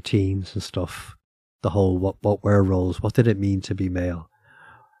early teens and stuff. The whole, what were roles? What did it mean to be male?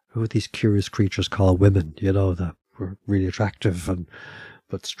 Who were these curious creatures called women, that were really attractive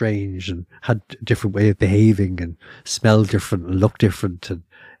but strange and had a different way of behaving and smelled different and looked different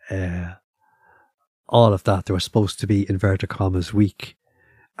and all of that. They were supposed to be, inverted commas, weak.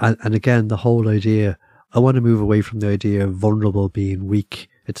 And again, the whole idea, I want to move away from the idea of vulnerable being weak.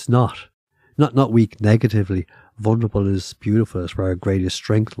 It's not weak negatively. Vulnerable is beautiful. It's where our greatest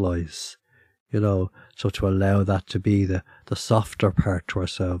strength lies. So to allow that to be the softer part to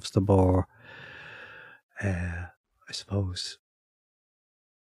ourselves, the more, I suppose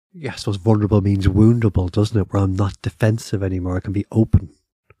vulnerable means woundable, doesn't it? Where I'm not defensive anymore. I can be open.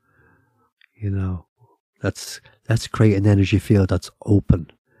 Let's create an energy field that's open.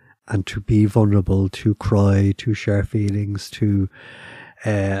 And to be vulnerable, to cry, to share feelings, to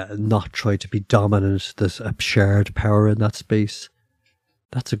not try to be dominant. There's a shared power in that space.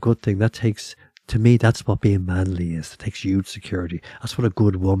 That's a good thing. To me, that's what being manly is. It takes huge security. That's what a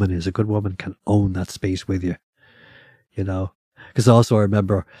good woman is. A good woman can own that space with you, Because also I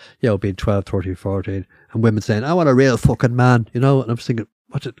remember, being 12, 13, 14, and women saying, I want a real fucking man, And I'm thinking,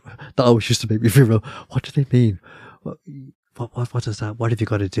 that always used to make me feel, what do they mean? What is that? What have you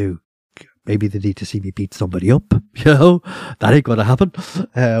got to do? Maybe they need to see me beat somebody up, That ain't going to happen.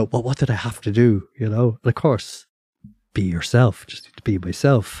 What did I have to do, And of course, be yourself, just need to be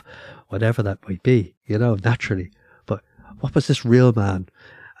myself, whatever that might be, you know, naturally. But what was this real man?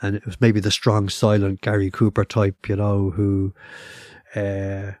 And it was maybe the strong, silent Gary Cooper type, you know, who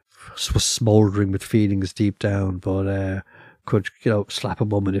was smouldering with feelings deep down, but could, you know, slap a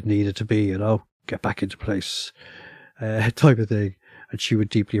woman if needed to be, you know, get back into place, type of thing. And she would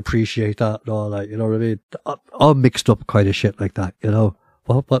deeply appreciate that and all that, you know what I mean? All mixed up kind of shit like that, you know?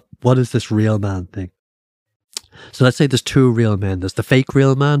 What is this real man thing? So let's say there's two real men. There's the fake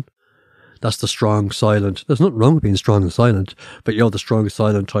real man. That's the strong, silent. There's nothing wrong with being strong and silent, but you're the strong,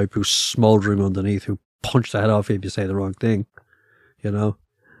 silent type who's smouldering underneath, who punch the head off if you say the wrong thing, you know?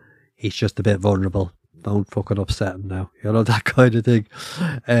 He's just a bit vulnerable. Don't fucking upset him now, you know, that kind of thing.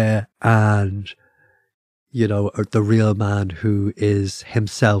 And, you know, the real man who is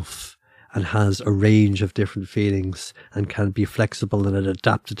himself and has a range of different feelings and can be flexible and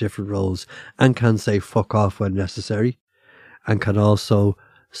adapt to different roles and can say fuck off when necessary and can also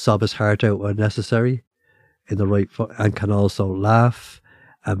sob his heart out when necessary in the right and can also laugh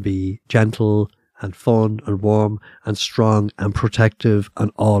and be gentle and fun and warm and strong and protective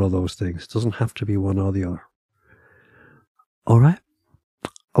and all of those things. It doesn't have to be one or the other. All right?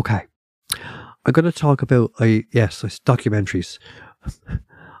 Okay. I'm going to talk about, documentaries.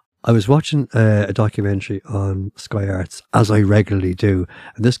 I was watching a documentary on Sky Arts, as I regularly do,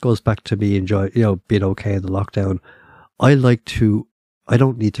 and this goes back to me being okay in the lockdown. I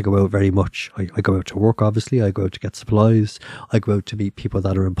don't need to go out very much. I go out to work, obviously. I go out to get supplies. I go out to meet people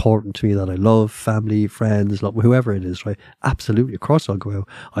that are important to me, that I love, family, friends, whoever it is, right? Absolutely, of course I'll go out.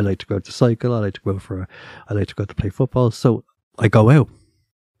 I like to go out to cycle. I like to go to play football. So I go out.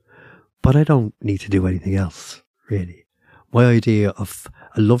 But I don't need to do anything else, really. A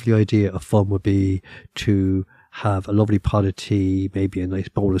lovely idea of fun would be to have a lovely pot of tea, maybe a nice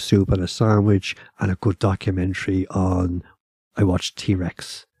bowl of soup and a sandwich, and a good documentary on, I watched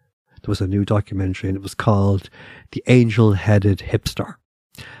T-Rex. There was a new documentary and it was called The Angel-Headed Hipster.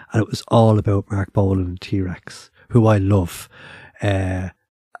 And it was all about Mark Bolan and T-Rex, who I love.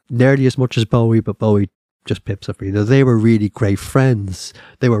 Nearly as much as Bowie, but Bowie just pips up. You know, they were really great friends.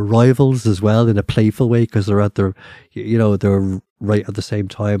 They were rivals as well in a playful way because they're right at the same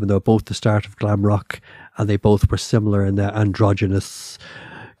time and they were both the start of glam rock and they both were similar in their androgynous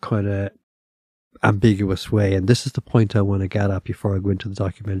kind of ambiguous way. And this is the point I want to get at before I go into the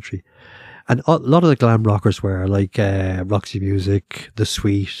documentary. And a lot of the glam rockers were like Roxy Music, The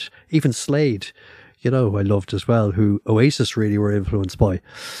Sweet, even Slade, you know, who I loved as well, who Oasis really were influenced by.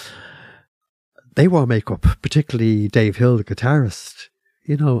 They wore makeup, particularly Dave Hill, the guitarist,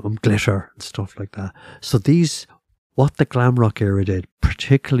 you know, and glitter and stuff like that. So what the glam rock era did,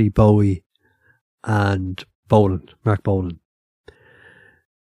 particularly Bowie and Mark Bolan,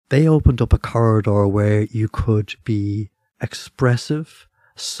 they opened up a corridor where you could be expressive,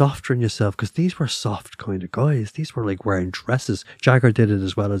 softer in yourself, because these were soft kind of guys. These were like wearing dresses. Jagger did it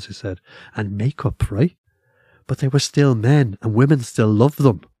as well, as you said, and makeup, right? But they were still men and women still loved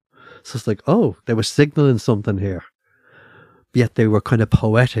them. So it's like, oh, they were signaling something here. Yet they were kind of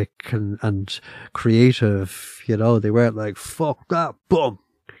poetic and creative, you know. They weren't like, fuck that, boom,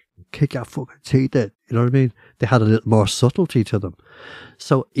 kick your fucking teeth in. You know what I mean? They had a little more subtlety to them.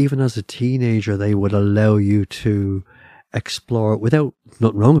 So even as a teenager, they would allow you to explore, without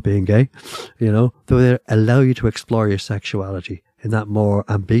nothing wrong with being gay, you know, they would allow you to explore your sexuality in that more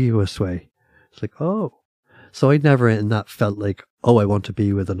ambiguous way. It's like, oh. So I never in that felt like, oh, I want to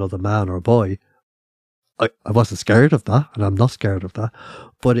be with another man or boy. I wasn't scared of that, and I'm not scared of that.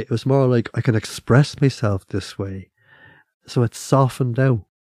 But it was more like I can express myself this way. So it softened out,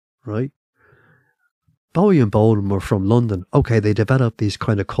 right? Bowie and Bolan were from London. Okay, they developed these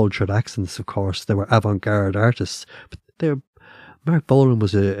kind of cultured accents, of course. They were avant-garde artists. But Mark Bolan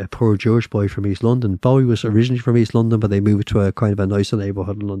was a poor Jewish boy from East London. Bowie was originally from East London, but they moved to a kind of a nicer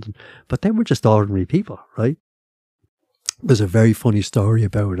neighbourhood in London. But they were just ordinary people, right? There's a very funny story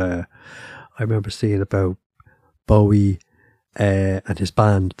about, I remember seeing about Bowie and his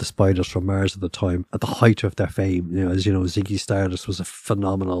band, the Spiders from Mars at the time, at the height of their fame. You know, as you know, Ziggy Stardust was a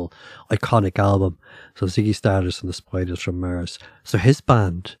phenomenal, iconic album. So Ziggy Stardust and the Spiders from Mars. So his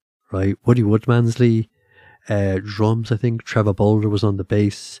band, right, Woody Woodmansley, drums, I think, Trevor Bolder was on the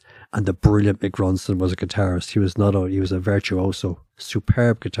bass, and the brilliant Mick Ronson was a guitarist. He was a virtuoso,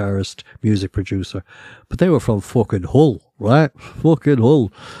 superb guitarist, music producer. But they were from fucking Hull, right? Fucking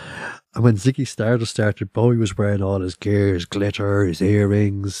Hull. And when Ziggy Stardust started, Bowie was wearing all his gear, his glitter, his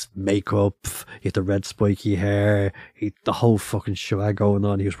earrings, makeup, he had the red spiky hair, the whole fucking shebang going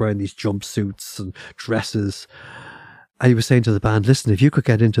on. He was wearing these jumpsuits and dresses. And he was saying to the band, listen, if you could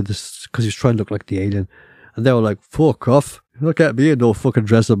get into this, because he was trying to look like the Alien, And they were like, fuck off. Look at me in no fucking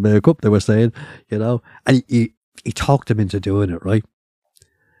dress and makeup, they were saying, you know. And he talked them into doing it, right?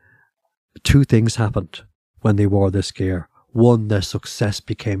 Two things happened when they wore this gear. One, their success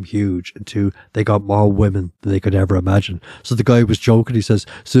became huge. And two, they got more women than they could ever imagine. So the guy was joking. He says,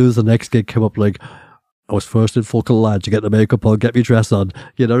 as soon as the next gig came up, like, I was first in fucking lad to get the makeup on, get me dress on.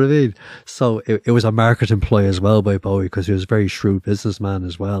 You know what I mean? So it was a marketing play as well by Bowie, because he was a very shrewd businessman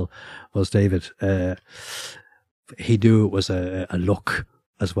as well, was David. He knew it was a look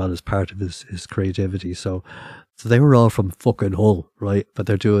as well as part of his creativity. So they were all from fucking Hull, right? But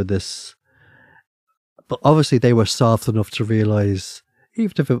they're doing this. But obviously they were soft enough to realise,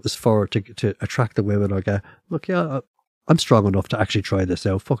 even if it was to attract the women or get, look, yeah, I'm strong enough to actually try this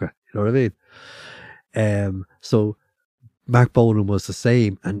out. Fuck it. You know what I mean? So Mark Bolan was the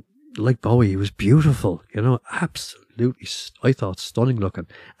same, and like Bowie, he was beautiful, you know, absolutely, I thought, stunning looking.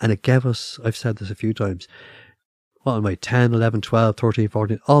 And it gave us, I've said this a few times, what am I, 10, 11, 12, 13,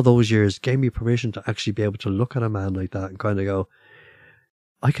 14, all those years gave me permission to actually be able to look at a man like that and kind of go,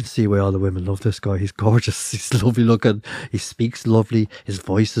 I can see why all the women love this guy. He's gorgeous. He's lovely looking. He speaks lovely. His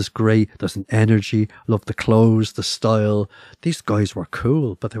voice is great. There's an energy. Love the clothes, the style. These guys were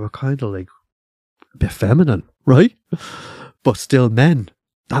cool, but they were kind of like a bit feminine, right? But still men.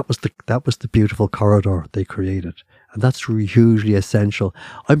 That was the beautiful corridor they created. And that's hugely essential.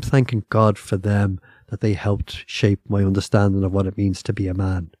 I'm thanking God for them, that they helped shape my understanding of what it means to be a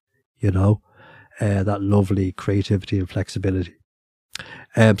man, you know, that lovely creativity and flexibility.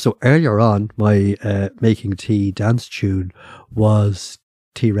 So earlier on, my Making Tea dance tune was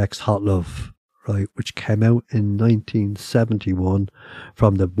T-Rex Hot Love, right, which came out in 1971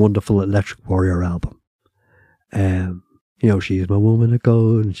 from the wonderful Electric Warrior album. You know, she's my woman of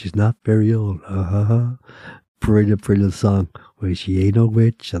gold and she's not very old. Brilliant, brilliant song. Well, she ain't no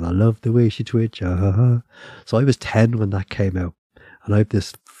witch and I love the way she twitch. So I was 10 when that came out. And I have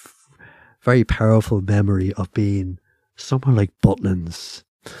this very powerful memory of being somewhere like Butlins.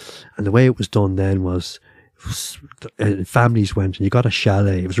 And the way it was done then was families went and you got a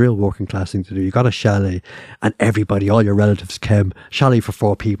chalet. It was a real working class thing to do. You got a chalet and everybody, all your relatives came. Chalet for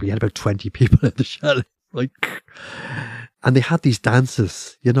 4 people. You had about 20 people at the chalet. Like, and they had these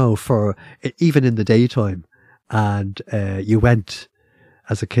dances, you know, for even in the daytime. And you went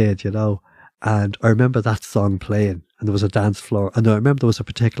as a kid, you know. And I remember that song playing and there was a dance floor. And I remember there was a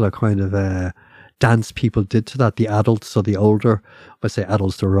particular kind of dance people did to that, the adults, so the older, I say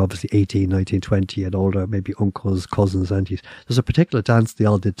adults, they were obviously 18, 19, 20 and older, maybe uncles, cousins, aunties. There's a particular dance they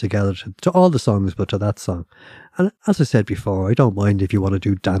all did together to all the songs, but to that song. And as I said before, I don't mind if you want to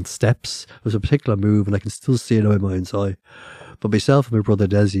do dance steps. There's a particular move and I can still see it in my mind's eye. But myself and my brother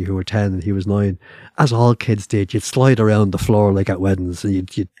Desi, who were 10 and he was 9, as all kids did, you'd slide around the floor like at weddings and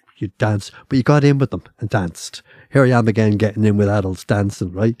you'd dance, but you got in with them and danced. Here I am again getting in with adults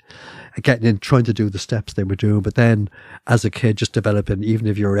dancing, right? And getting in, trying to do the steps they were doing. But then as a kid, just developing, even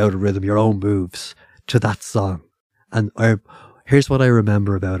if you're out of rhythm, your own moves to that song. And here's what I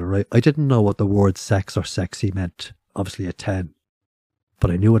remember about it, right? I didn't know what the word sex or sexy meant, obviously at 10,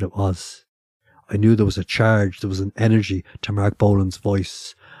 but I knew what it was. I knew there was a charge, there was an energy to Mark Bolan's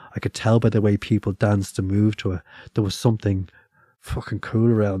voice. I could tell by the way people danced and moved to it. There was something fucking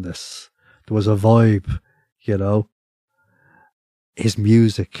cool around this. There was a vibe, you know. His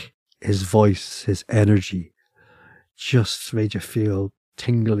music, his voice, his energy just made you feel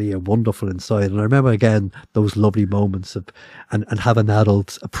tingly and wonderful inside. And I remember again those lovely moments of and having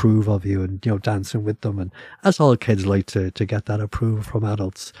adults approve of you and, you know, dancing with them. And as all kids like to get that approval from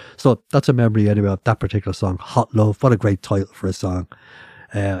adults. So that's a memory anyway of that particular song, Hot Love. What a great title for a song.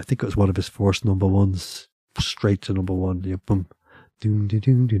 I think it was one of his first number ones, straight to number one. Yeah, boom. Doom, doom,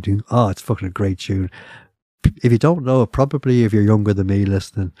 doom, doom, doom. Oh, it's fucking a great tune. If you don't know it, probably if you're younger than me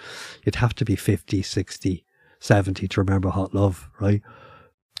listening, you'd have to be 50, 60, 70 to remember Hot Love, right?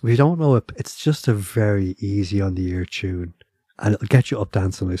 If you don't know it, it's just a very easy on the ear tune and it'll get you up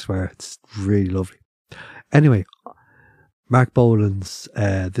dancing, I swear. It's really lovely. Anyway, Mark Bolan's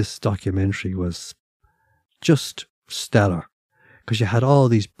this documentary was just stellar. Because you had all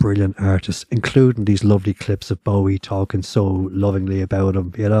these brilliant artists, including these lovely clips of Bowie talking so lovingly about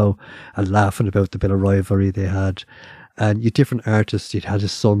him, you know, and laughing about the bit of rivalry they had. And you different artists, you'd had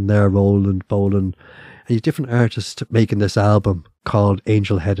his son there, Roland Bolan, and you different artists making this album called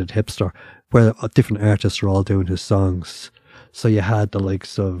Angel Headed Hipster, where different artists were all doing his songs. So you had the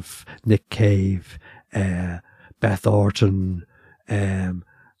likes of Nick Cave, Beth Orton,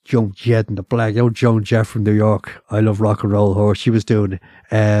 Young Jed and the Black, you know, Joan Jett from New York. I Love Rock and Roll Horse. She was doing,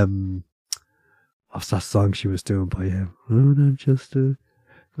 what's that song she was doing by him? Oh, I'm just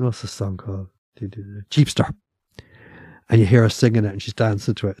what's the song called? Jeepster. And you hear her singing it and she's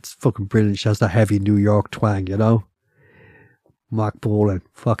dancing to it. It's fucking brilliant. She has that heavy New York twang, you know? Mark Bolan,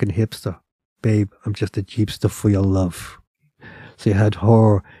 fucking hipster. Babe, I'm just a Jeepster for your love. So you had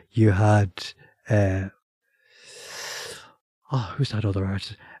her, you had, who's that other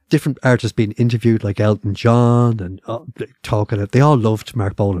artist? Different artists being interviewed, like Elton John, and talking. They all loved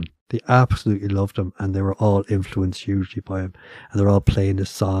Mark Bolan. They absolutely loved him, and they were all influenced hugely by him. And they're all playing his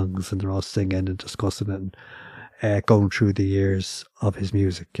songs, and they're all singing and discussing it, and going through the years of his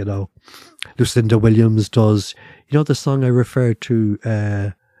music, you know. Lucinda Williams does, you know, the song I referred to,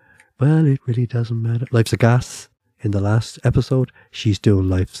 well, it really doesn't matter. Life's a Gas, in the last episode. She's doing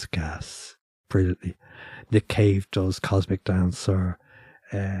Life's Gas brilliantly. Nick Cave does Cosmic Dancer.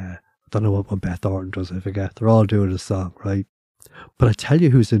 I don't know what one Beth Orton does, I forget. They're all doing a song, right? But I tell you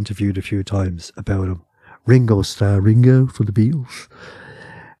who's interviewed a few times about him. Ringo Starr, Ringo for the Beatles.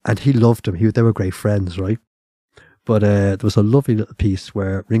 And he loved him. They were great friends, right? But there was a lovely little piece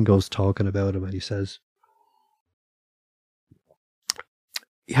where Ringo's talking about him and he says,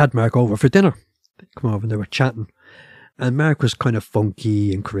 he had Mark over for dinner. They come over and they were chatting. And Mark was kind of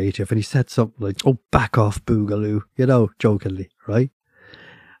funky and creative. And he said something like, oh, back off, Boogaloo, you know, jokingly, right?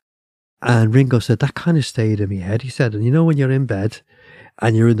 And Ringo said, that kind of stayed in my head. He said, and you know when you're in bed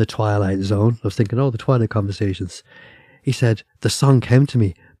and you're in the twilight zone, I was thinking, oh, the Twilight Conversations. He said, the song came to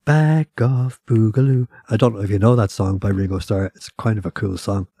me, back off, Boogaloo. I don't know if you know that song by Ringo Starr. It's kind of a cool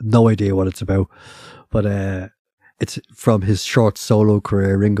song. No idea what it's about. But it's from his short solo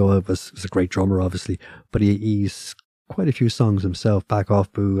career. Ringo was a great drummer, obviously. But he's quite a few songs himself. Back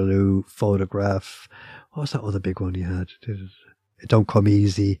Off, Boogaloo, Photograph. What was that other big one he had? It Don't Come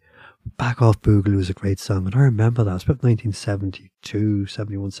Easy. Back Off Boogaloo is a great song, and I remember that. It's about 1972,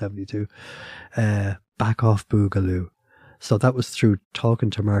 71, 72. Back Off Boogaloo. So that was through talking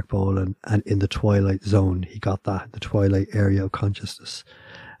to Mark Bolan, and in the Twilight Zone, he got that, the Twilight area of consciousness.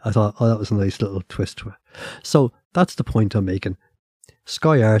 I thought, oh, that was a nice little twist to it. So that's the point I'm making.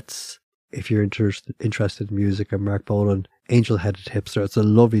 Sky Arts, if you're interested in music, and Mark Bolan, Angel-Headed Hipster. It's a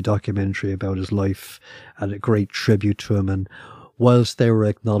lovely documentary about his life and a great tribute to him. And whilst they were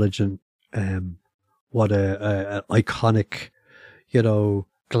acknowledging what a iconic, you know,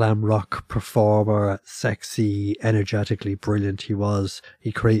 glam rock performer, sexy, energetically brilliant he was,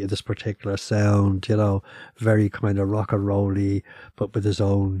 he created this particular sound, you know, very kind of rock and rolly, but with his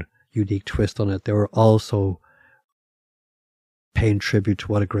own unique twist on it. They were also paying tribute to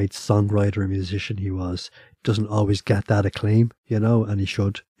what a great songwriter and musician he was. Doesn't always get that acclaim, you know, and he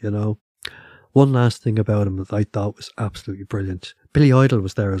should, you know. One last thing about him that I thought was absolutely brilliant. Billy Idol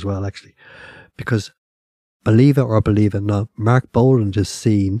was there as well, actually, because believe it or believe it not, Mark Bolan is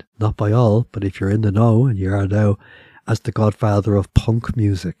seen, not by all, but if you're in the know, and you are now, as the godfather of punk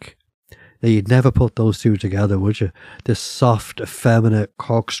music. Now, you'd never put those two together, would you? This soft, effeminate,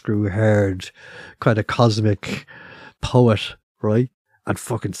 corkscrew-haired, kind of cosmic poet, right? And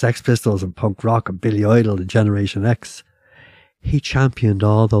fucking Sex Pistols and punk rock and Billy Idol and Generation X. He championed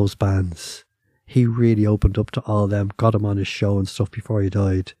all those bands. He really opened up to all of them, got him on his show and stuff before he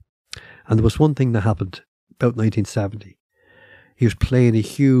died. And there was one thing that happened about 1970. He was playing a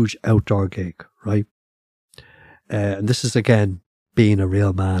huge outdoor gig, right? And this is, again, being a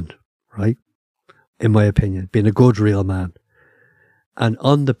real man, right? In my opinion, being a good real man. And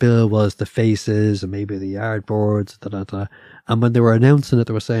on the bill was the Faces and maybe the Yardbirds, and when they were announcing it,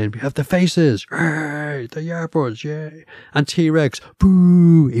 they were saying, we have the Faces, the Yardbirds, yeah, and T-Rex,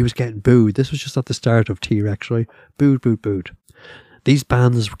 boo. He was getting booed. This was just at the start of T-Rex, right? Booed, booed, booed. These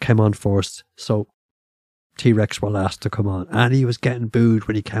bands came on first, so T-Rex were last to come on, and he was getting booed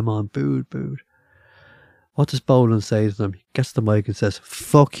when he came on, booed, booed. What does Bolan say to them? He gets the mic and says,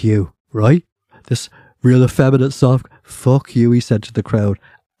 fuck you, right? This real effeminate soft, fuck you, he said to the crowd,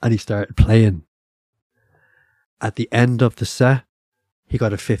 and he started playing. At the end of the set, he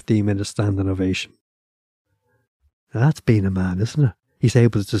got a 15-minute standing ovation. Now that's being a man, isn't it? He's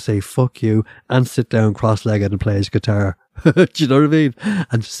able to say fuck you and sit down cross-legged and play his guitar. Do you know what I mean?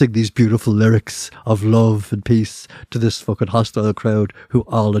 And sing these beautiful lyrics of love and peace to this fucking hostile crowd who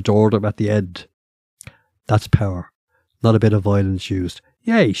all adored him at the end. That's power. Not a bit of violence used.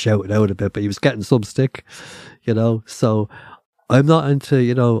 Yeah, he shouted out a bit, but he was getting some stick, you know. So I'm not into,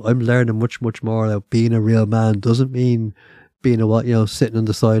 you know, I'm learning much, much more about being a real man. Doesn't mean being sitting on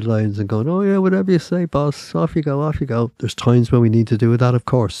the sidelines and going, oh yeah, whatever you say, boss, off you go, off you go. There's times when we need to do that, of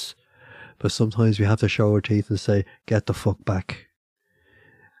course. But sometimes we have to show our teeth and say, get the fuck back.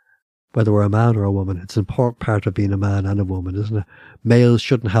 Whether we're a man or a woman, it's an important part of being a man and a woman, isn't it? Males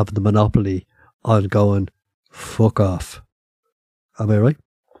shouldn't have the monopoly on going, fuck off. Am I right?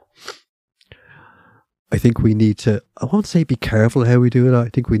 I think we need to, I won't say be careful how we do it. I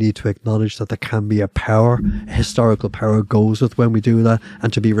think we need to acknowledge that there can be a power, a historical power goes with when we do that,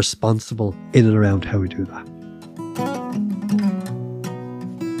 and to be responsible in and around how we do that.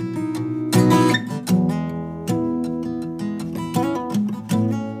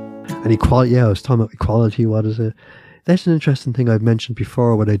 And equality, I was talking about equality. What is it? That's an interesting thing I've mentioned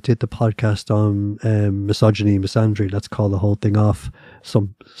before when I did the podcast on misogyny, misandry. Let's call the whole thing off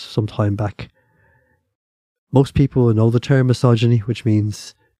some time back. Most people know the term misogyny, which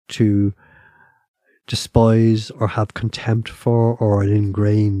means to despise or have contempt for or an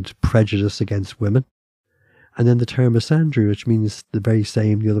ingrained prejudice against women. And then the term misandry, which means the very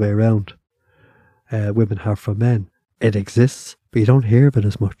same the other way around. Women have for men. It exists, but you don't hear of it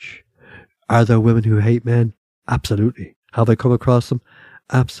as much. Are there women who hate men? Absolutely. Have I come across them?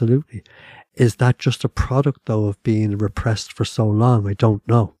 Absolutely. Is that just a product, though, of being repressed for so long? I don't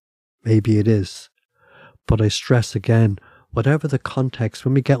know. Maybe it is. But I stress again, whatever the context,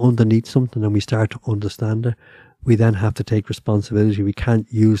 when we get underneath something and we start to understand it, we then have to take responsibility. We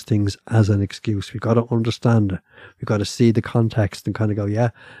can't use things as an excuse. We've got to understand it. We've got to see the context and kind of go,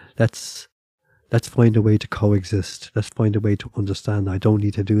 yeah, let's find a way to coexist. Let's find a way to understand. I don't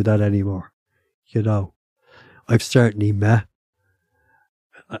need to do that anymore. You know, I've certainly met,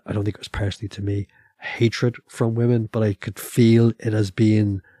 I don't think it was personally to me, hatred from women, but I could feel it as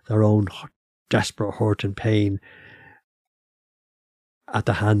being their own desperate hurt and pain at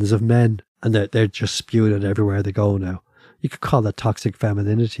the hands of men, and they're just spewing it everywhere they go now. You could call that toxic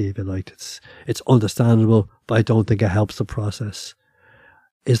femininity if you liked. It's understandable, but I don't think it helps the process.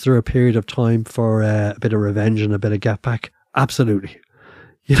 Is there a period of time for a bit of revenge and a bit of get back? Absolutely.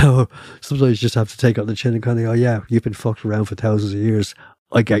 You know, sometimes you just have to take on the chin and kind of go, yeah, you've been fucked around for thousands of years.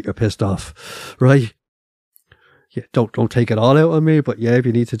 I get you're pissed off, right? Yeah, don't take it all out on me, but yeah, if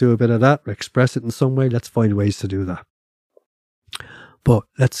you need to do a bit of that, express it in some way, let's find ways to do that. But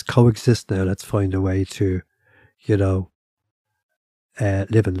let's coexist now. Let's find a way to, you know,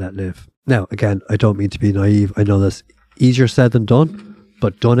 live and let live. Now, again, I don't mean to be naive. I know that's easier said than done,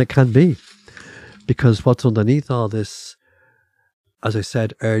 but done it can be. Because what's underneath all this, as I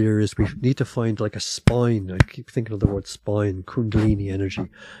said earlier, is we need to find like a spine. I keep thinking of the word spine, Kundalini energy,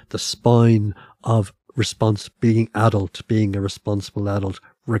 the spine of being adult, being a responsible adult,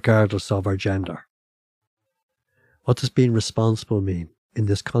 regardless of our gender. What does being responsible mean? In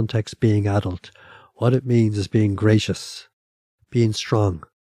this context, being adult. What it means is being gracious, being strong,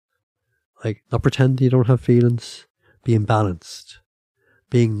 like not pretending you don't have feelings, being balanced,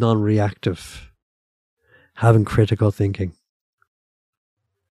 being non-reactive, having critical thinking.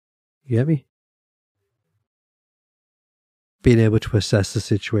 You get me? Being able to assess the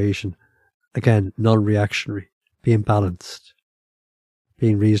situation. Again, non-reactionary. Being balanced.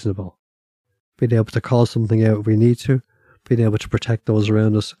 Being reasonable. Being able to call something out if we need to. Being able to protect those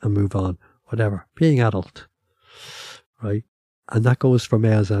around us and move on. Whatever. Being adult. Right? And that goes for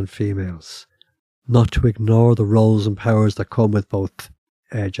males and females. Not to ignore the roles and powers that come with both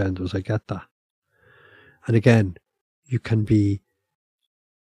genders. I get that. And again, you can be,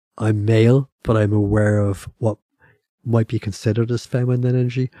 I'm male, but I'm aware of what might be considered as feminine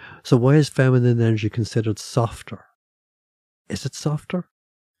energy. So why is feminine energy considered softer? Is it softer?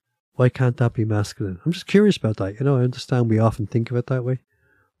 Why can't that be masculine? I'm just curious about that. You know, I understand we often think of it that way.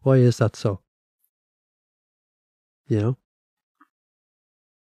 Why is that so? You know?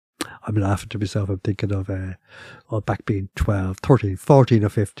 I'm laughing to myself. I'm thinking of back being 12, 13, 14 or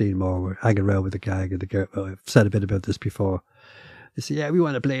 15 more. We're hanging around with the gang and the girl. I've said a bit about this before. They say, yeah, we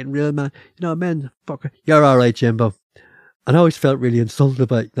want to play in real, man. You know, men, fucker, you're all right, Jimbo. And I always felt really insulted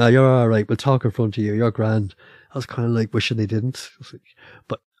by, no, you're all right. We'll talk in front of you. You're grand. I was kind of like wishing they didn't.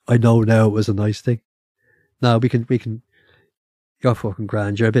 But I know now it was a nice thing. Now we can, you're fucking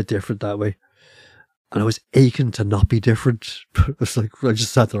grand. You're a bit different that way. And I was aching to not be different. It's like, I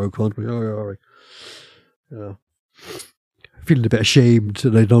just sat there and going, oh, you're all right. You know, feeling a bit ashamed,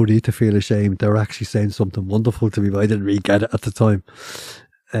 and I don't need to feel ashamed. They were actually saying something wonderful to me, but I didn't really get it at the time.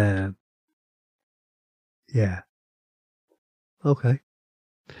 Yeah. Okay.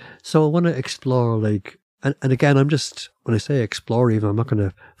 So I want to explore, like, and again, I'm just, when I say explore even, I'm not going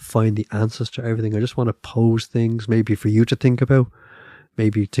to find the answers to everything. I just want to pose things maybe for you to think about,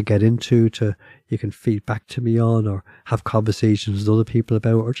 maybe to get into, you can feed back to me on, or have conversations with other people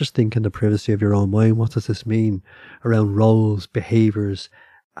about, or just think in the privacy of your own mind. What does this mean around roles, behaviors,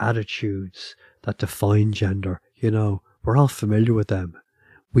 attitudes that define gender? You know, we're all familiar with them.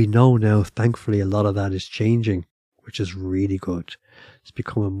 We know now, thankfully, a lot of that is changing, which is really good. It's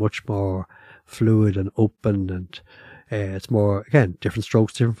becoming much more fluid and open, and it's more, again, different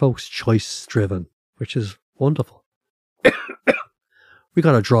strokes, different folks, choice driven, which is wonderful. We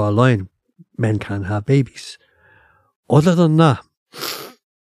got to draw a line. Men can't have babies. Other than that,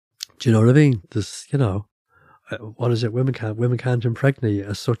 do you know what I mean? There's, you know, what is it? Women can't impregnate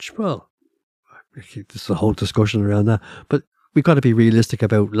as such. Well, there's a whole discussion around that. But we've got to be realistic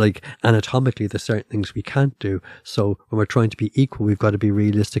about, like, anatomically, there's certain things we can't do. So when we're trying to be equal, we've got to be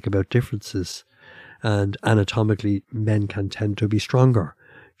realistic about differences. And anatomically, men can tend to be stronger.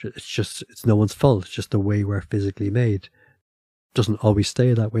 It's no one's fault. It's just the way we're physically made. Doesn't always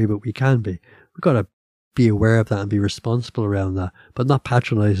stay that way, but we can be. We've got to be aware of that and be responsible around that, but not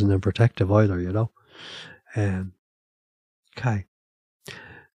patronizing and protective either, you know. Okay.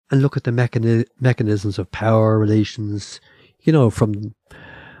 And look at the mechanisms of power relations, you know, from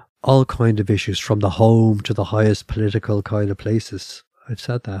all kind of issues, from the home to the highest political kind of places. I've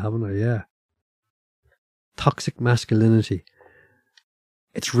said that, haven't I? Yeah. Toxic masculinity.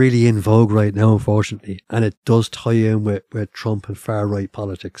 It's really in vogue right now, unfortunately, and it does tie in with Trump and far-right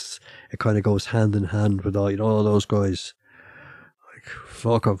politics. It kind of goes hand in hand with all, you know, all those guys. Like,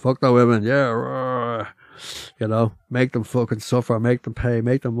 fuck them, fuck the women, yeah, you know, make them fucking suffer, make them pay,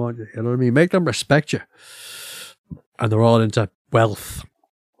 make them want you, you know what I mean? Make them respect you. And they're all into wealth.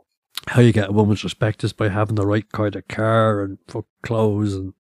 How you get a woman's respect is by having the right kind of car and fuck clothes.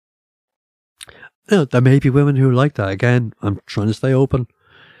 And, you know, there may be women who like that. Again, I'm trying to stay open.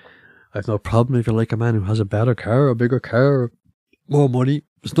 I have no problem if you like a man who has a better car, a bigger car, more money.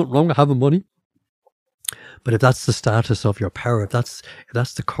 There's nothing wrong with having money. But if that's the status of your power, if that's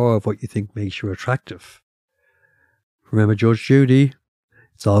the core of what you think makes you attractive. Remember Judge Judy?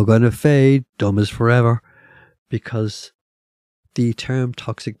 It's all going to fade. Dumb is forever. Because the term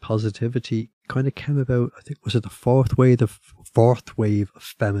toxic positivity kind of came about, I think, was it the fourth wave of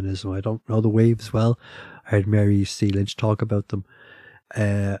feminism? I don't know the waves well. I heard Mary C. Lynch talk about them.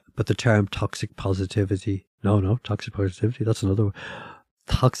 But the term toxic positivity, toxic positivity, that's another one.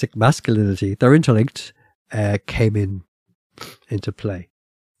 Toxic masculinity, they're interlinked, came into play.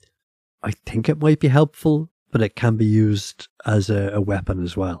 I think it might be helpful, but it can be used as a weapon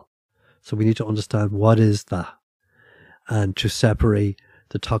as well. So we need to understand what is that, and to separate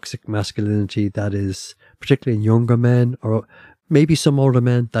the toxic masculinity that is, particularly in younger men, or maybe some older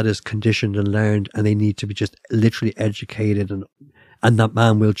men, that is conditioned and learned, and they need to be just literally educated, and that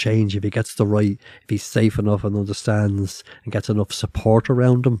man will change if he gets if he's safe enough and understands and gets enough support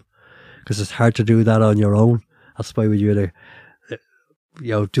around him. Because it's hard to do that on your own. That's why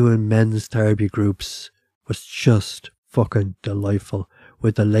doing men's therapy groups was just fucking delightful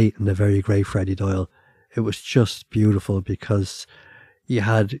with the late and the very great Freddie Doyle. It was just beautiful because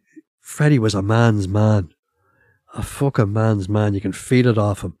Freddie was a man's man. A fucking man's man. You can feel it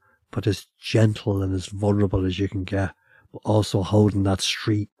off him, but as gentle and as vulnerable as you can get. But also holding that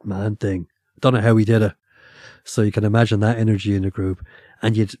street man thing. Don't know how he did it. So you can imagine that energy in the group.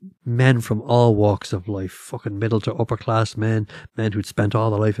 And you'd men from all walks of life, fucking middle to upper class men who'd spent all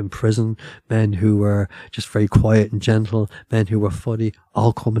their life in prison, men who were just very quiet and gentle, men who were funny,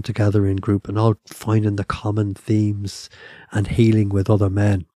 all coming together in group and all finding the common themes and healing with other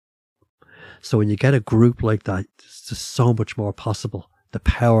men. So when you get a group like that, there's just so much more possible. The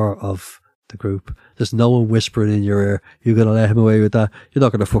power of the group. There's no one whispering in your ear, you're going to let him away with that. You're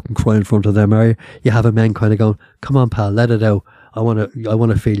not going to fucking cry in front of them, are you? You have a man kind of going, come on, pal, let it out. I want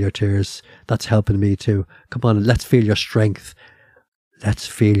to feel your tears. That's helping me too. Come on, let's feel your strength. Let's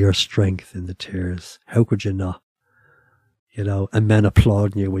feel your strength in the tears. How could you not? You know, and men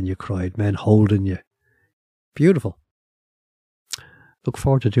applauding you when you cried, men holding you. Beautiful. Look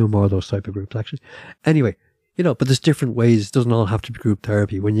forward to doing more of those type of groups, actually. Anyway, you know, but there's different ways. It doesn't all have to be group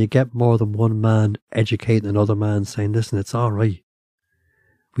therapy. When you get more than one man educating another man, saying, listen, it's all right.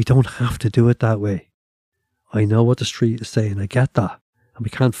 We don't have to do it that way. I know what the street is saying. I get that. And we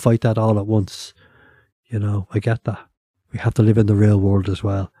can't fight that all at once. You know, I get that. We have to live in the real world as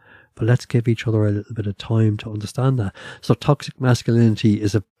well. But let's give each other a little bit of time to understand that. So toxic masculinity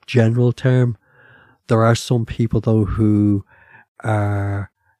is a general term. There are some people, though, who are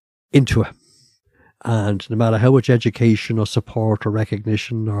into it. And no matter how much education or support or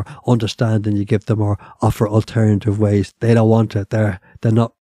recognition or understanding you give them or offer alternative ways, they don't want it. They're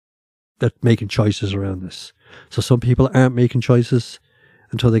making choices around this. So some people aren't making choices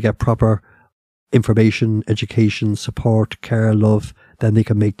until they get proper information, education, support, care, love. Then they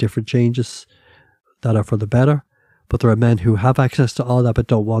can make different changes that are for the better. But there are men who have access to all that but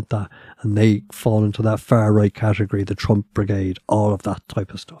don't want that. And they fall into that far right category, the Trump brigade, all of that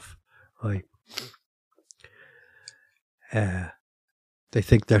type of stuff. Right. They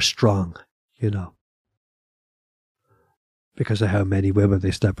think they're strong, you know. because of how many women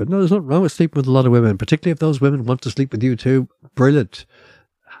they slept with. No, there's nothing wrong with sleeping with a lot of women, particularly if those women want to sleep with you too. Brilliant.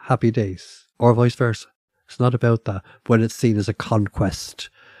 Happy days. Or vice versa. It's not about that. When it's seen as a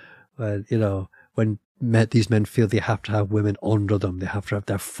conquest, when, you know, when these men feel they have to have women under them, they have to have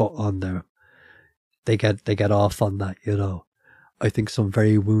their foot on them, they get off on that, you know. I think some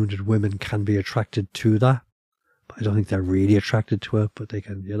very wounded women can be attracted to that. But I don't think they're really attracted to it, but they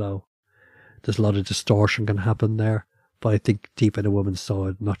can, you know, there's a lot of distortion can happen there. But I think deep in a woman's soul,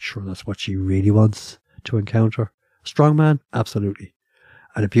 I'm not sure that's what she really wants to encounter. A strong man? Absolutely.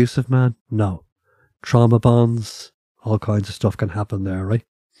 An abusive man? No. Trauma bonds, all kinds of stuff can happen there, right?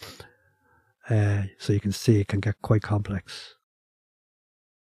 So you can see it can get quite complex.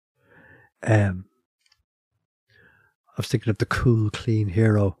 I was thinking of the cool, clean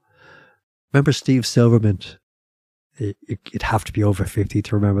hero. Remember Steve Silvermint? You'd have to be over 50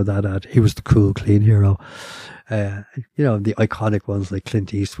 to remember that ad. He was the cool, clean hero. You know, the iconic ones like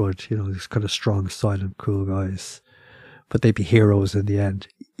Clint Eastwood, you know, these kind of strong, silent, cool guys. But they'd be heroes in the end.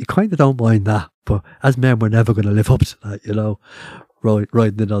 You kind of don't mind that, but as men, we're never going to live up to that, you know,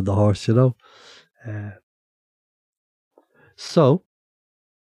 riding it on the horse, you know. So,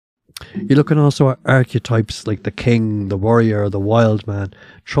 you're looking also at archetypes like the king, the warrior, the wild man.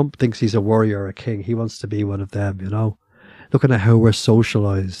 Trump thinks he's a warrior or a king. He wants to be one of them, you know. Looking at how we're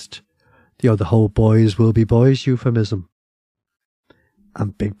socialized. You know, the whole boys will be boys euphemism.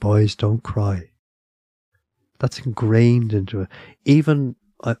 And big boys don't cry. That's ingrained into it. Even,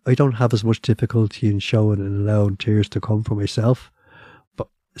 I don't have as much difficulty in showing and allowing tears to come for myself. But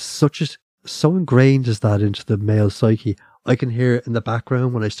so ingrained is that into the male psyche. I can hear it in the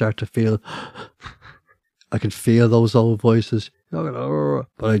background when I start to feel, I can feel those old voices, but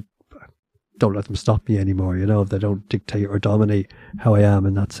I don't let them stop me anymore, you know, if they don't dictate or dominate how I am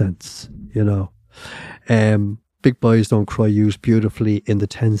in that sense, you know. Big Boys Don't Cry used beautifully in the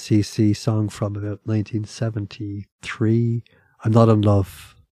 10cc song from about 1973. I'm not in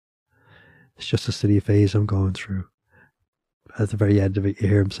love. It's just a silly phase I'm going through. At the very end of it, you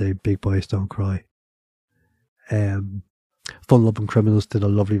hear him say, Big Boys Don't Cry. Fun Loving Criminals did a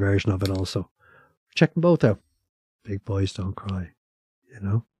lovely version of it also. Check them both out. Big Boys Don't Cry, you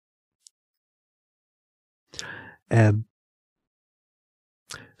know.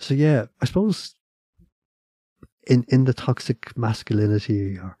 So yeah, I suppose in the toxic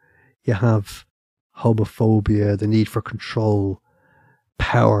masculinity, you have homophobia, the need for control,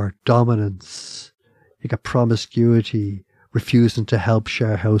 power, dominance. You got promiscuity, refusing to help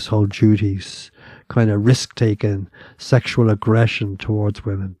share household duties, kind of risk-taking, sexual aggression towards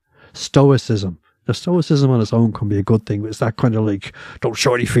women, stoicism. Now, stoicism on its own can be a good thing, but it's that kind of like, don't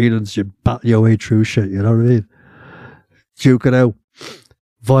show any feelings, you battle your way through shit, you know what I mean? Duke it out.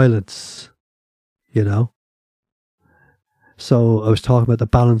 Violence, you know? So I was talking about the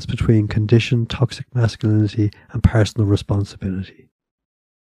balance between conditioned toxic masculinity and personal responsibility.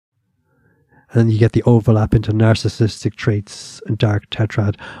 And then you get the overlap into narcissistic traits and dark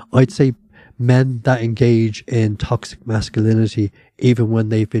tetrad. I'd say men that engage in toxic masculinity, even when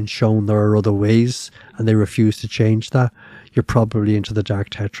they've been shown there are other ways and they refuse to change that, you're probably into the dark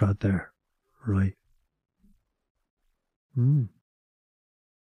tetrad there, right?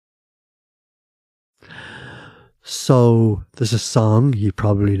 So there's a song, you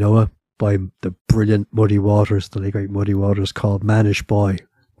probably know it, by the brilliant Muddy Waters, the late great Muddy Waters, called Mannish Boy.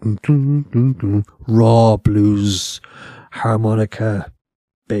 Raw blues, harmonica,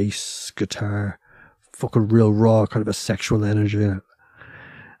 bass, guitar, fucking real raw, kind of a sexual energy in it.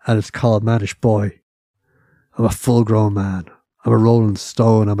 And it's called Mannish Boy. I'm a full grown man. I'm a Rolling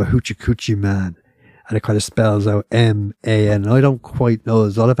Stone. I'm a hoochie coochie man. And it kind of spells out M-A-N. I don't quite know.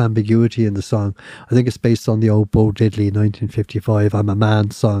 There's a lot of ambiguity in the song. I think it's based on the old Bo Diddley 1955 I'm a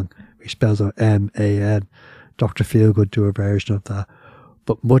Man song, which spells out M-A-N. Dr. Feelgood do a version of that.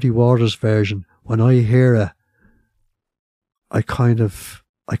 But Muddy Waters' version, when I hear it, I kind of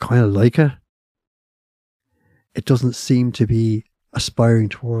like it. It doesn't seem to be aspiring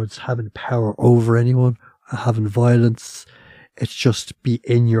towards having power over anyone, or having violence. It's just be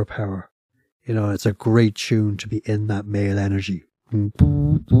in your power. You know, it's a great tune to be in that male energy.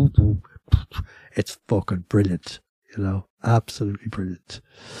 It's fucking brilliant, you know, absolutely brilliant.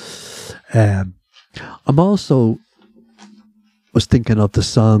 I'm also was thinking of the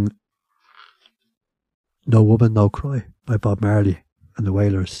song No Woman, No Cry by Bob Marley and the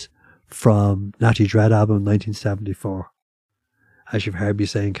Wailers from Natty Dread album 1974. As you've heard me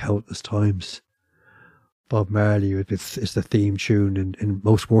saying countless times, Bob Marley is the theme tune in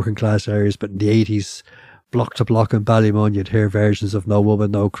most working class areas, but in the 80s, block to block in Ballymun, you'd hear versions of No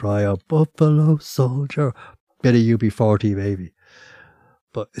Woman, No Cry or Buffalo Soldier, bit of UB40 maybe.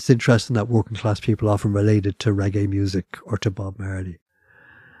 But it's interesting that working class people often related to reggae music or to Bob Marley.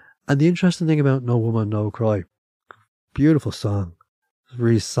 And the interesting thing about No Woman, No Cry, beautiful song. It's a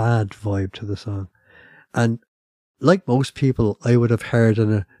really sad vibe to the song. And like most people, I would have heard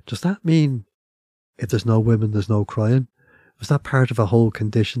does that mean if there's no women, there's no crying? Was that part of a whole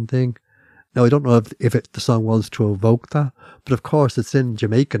condition thing? Now, I don't know if the song wants to evoke that, but of course it's in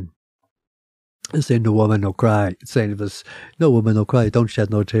Jamaican. It's saying no woman, no cry. It's saying if there's no woman, no cry, don't shed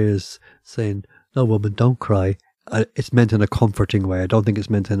no tears. It's saying no woman, don't cry. It's meant in a comforting way. I don't think it's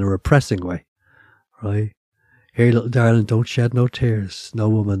meant in a repressing way, right? Here, little darling, don't shed no tears. No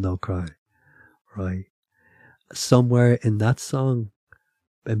woman, no cry, right? Somewhere in that song,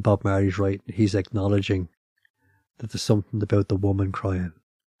 in Bob Marley's writing, he's acknowledging that there's something about the woman crying.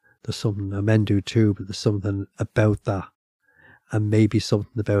 There's something, men do too, but there's something about that. And maybe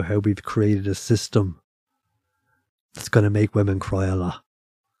something about how we've created a system that's going to make women cry a lot.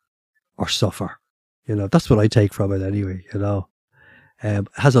 Or suffer. You know, that's what I take from it anyway, you know. It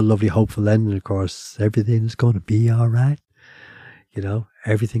has a lovely hopeful ending, of course. Everything is going to be alright. You know,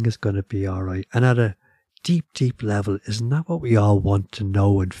 everything is going to be alright. And at a deep, deep level, isn't that what we all want to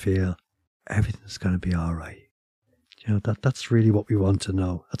know and feel? Everything is going to be alright. You know, that's really what we want to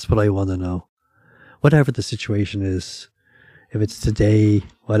know. That's what I want to know. Whatever the situation is, if it's today,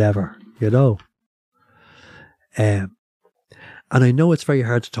 whatever, you know. And I know it's very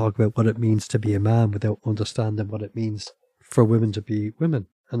hard to talk about what it means to be a man without understanding what it means for women to be women.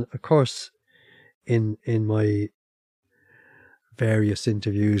 And of course, in my various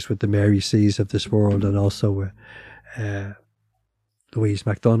interviews with the Mary C's of this world, and also with Louise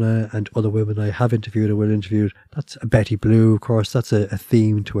McDonough and other women I have interviewed or will interview, that's a Betty Blue, of course. That's a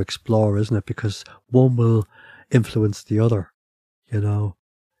theme to explore, isn't it? Because one will influence the other, you know.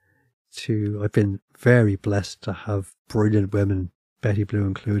 I've been very blessed to have brilliant women, Betty Blue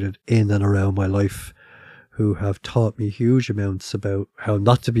included, in and around my life, who have taught me huge amounts about how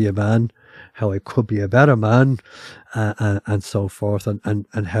not to be a man, how I could be a better man, and so forth,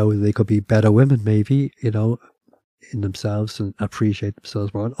 and how they could be better women, maybe, you know, in themselves and appreciate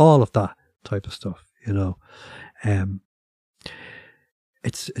themselves more, and all of that type of stuff, you know.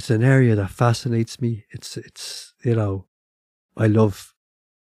 It's an area that fascinates me. It's you know, I love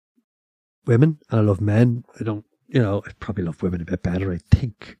women and I love men. I don't, you know, I probably love women a bit better, I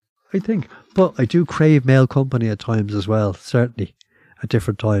think. But I do crave male company at times as well, certainly at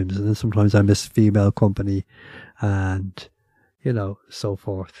different times. And then sometimes I miss female company and, you know, so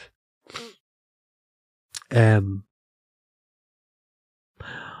forth. I'm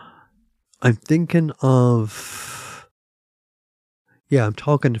thinking of, I'm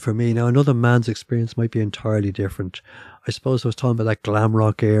talking for me now. Another man's experience might be entirely different. I suppose I was talking about that glam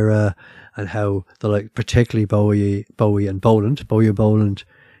rock era and how particularly Bowie and Boland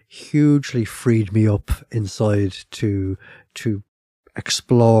hugely freed me up inside to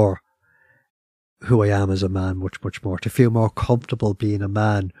explore who I am as a man much, much more, to feel more comfortable being a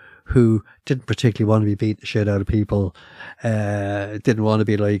man who didn't particularly want to be beating the shit out of people, didn't want to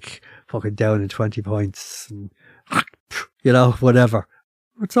be like fucking down in 20 points and, you know, whatever.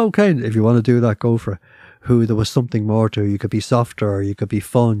 It's okay if you want to do that, go for it. Who there was something more to. You could be softer, or you could be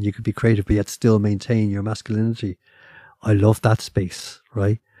fun, you could be creative, but yet still maintain your masculinity. I love that space,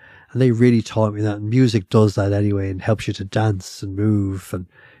 right? And they really taught me that. And music does that anyway, and helps you to dance and move, and,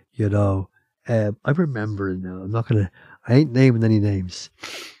 you know. I'm remembering now, I ain't naming any names.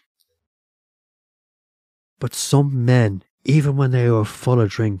 But some men, even when they were full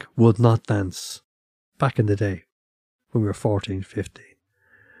of drink, would not dance. Back in the day, when we were 14, 15.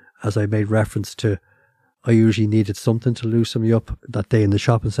 As I made reference to, I usually needed something to loosen me up. That day in the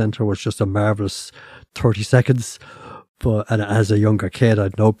shopping centre was just a marvellous 30 seconds. And as a younger kid, I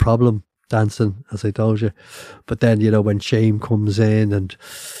had no problem dancing, as I told you. But then, you know, when shame comes in and,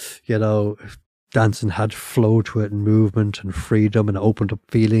 you know, dancing had flow to it and movement and freedom and opened up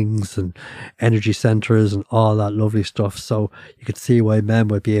feelings and energy centres and all that lovely stuff. So you could see why men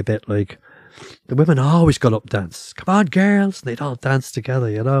would be a bit like, the women always got up and dance. Come on, girls. And they'd all dance together,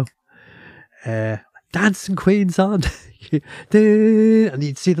 you know. Dancing queens on. And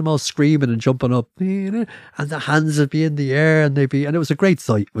you'd see them all screaming and jumping up. And the hands would be in the air and and it was a great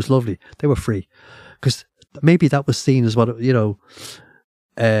sight. It was lovely. They were free. Because maybe that was seen as what, you know,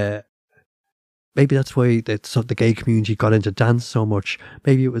 maybe that's why the gay community got into dance so much.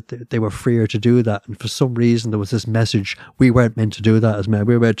 Maybe they were freer to do that. And for some reason, there was this message, we weren't meant to do that as men.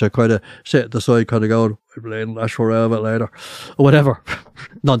 We were meant to kind of sit at the side, kind of going, we'll play Lash for a bit later. Or whatever.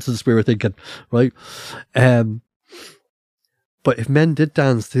 Nonsense we were thinking, right? But if men did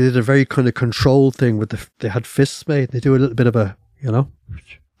dance, they did a very kind of controlled thing with they had fists made. They do a little bit of a,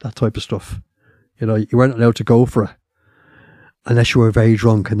 that type of stuff. You weren't allowed to go for it unless you were very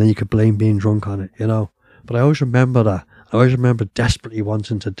drunk, and then you could blame being drunk on it, But I always remember that. I always remember desperately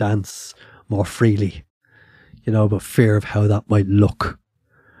wanting to dance more freely, but fear of how that might look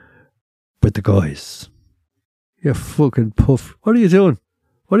with the guys. You fucking puff. What are you doing?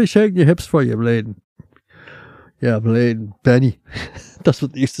 What are you shaking your hips for, you bleeding? Yeah, bleeding Benny. That's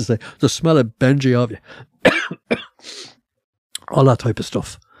what they used to say. The smell of Benji of you. All that type of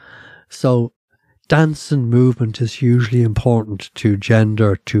stuff. So dance and movement is hugely important to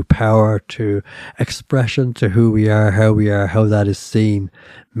gender, to power, to expression, to who we are, how that is seen.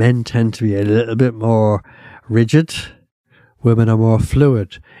 Men tend to be a little bit more rigid. Women are more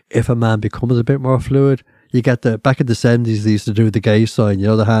fluid. If a man becomes a bit more fluid, you get back in the 70s, they used to do the gay sign,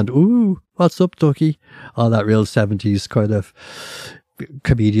 the hand, ooh, what's up, ducky? All that real 70s kind of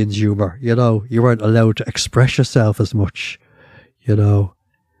comedians humour, you weren't allowed to express yourself as much, Well,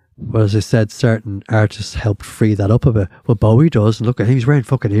 as I said, certain artists helped free that up a bit. Well, Bowie does, and look at him, he's wearing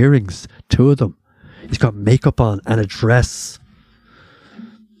fucking earrings, 2 of them. He's got makeup on and a dress.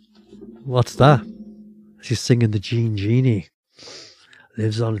 What's that? He's singing the Jean Genie.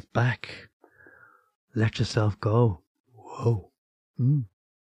 Lives on its back. Let yourself go. Whoa.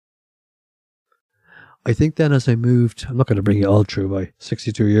 I think then as I moved, I'm not going to bring it all through my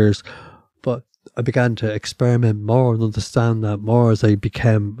 62 years, but I began to experiment more and understand that more as my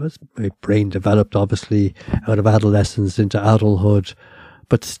brain developed, obviously, out of adolescence into adulthood,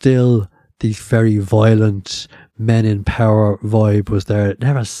 but still the very violent men in power vibe was there. It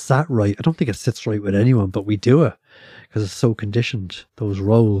never sat right. I don't think it sits right with anyone, but we do it because it's so conditioned, those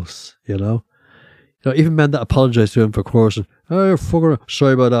roles, even men that apologise to him for coercing. Oh, you're fucking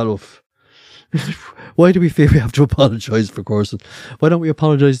sorry about that, love. Why do we feel we have to apologise for coercing? Why don't we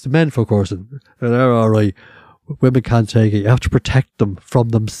apologise to men for coercing? They're all right. Women can't take it. You have to protect them from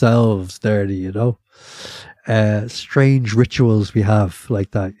themselves, dirty, strange rituals we have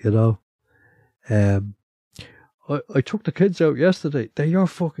like that, I took the kids out yesterday. They're your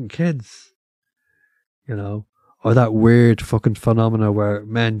fucking kids, Or that weird fucking phenomena where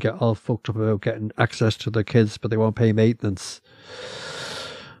men get all fucked up about getting access to their kids, but they won't pay maintenance.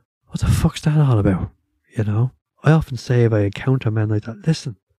 What the fuck's that all about? I often say if I encounter men like that,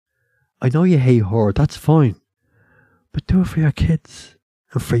 listen, I know you hate her, that's fine, but do it for your kids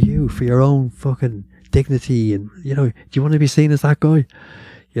and for you, for your own fucking dignity, and do you want to be seen as that guy?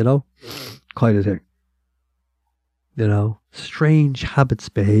 Kind of thing. Strange habits,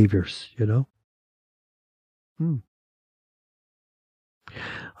 behaviours,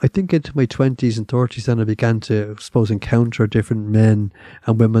 I think into my 20s and 30s then I began to, I suppose, encounter different men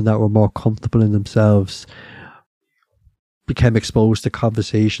and women that were more comfortable in themselves. Became exposed to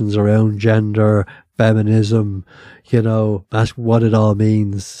conversations around gender, feminism, ask what it all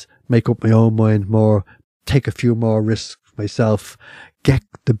means, make up my own mind more, take a few more risks myself.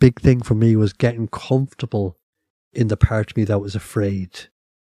 The big thing for me was getting comfortable in the part of me that was afraid.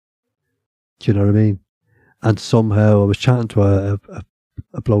 Do you know what I mean? And somehow I was chatting to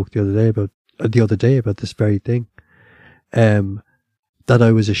a bloke the other day about this very thing. That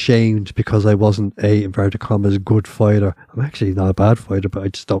I was ashamed because I wasn't a inverted commas good fighter. I'm actually not a bad fighter, but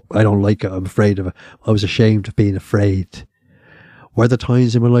I don't like it. I'm afraid of it. I was ashamed of being afraid. Were there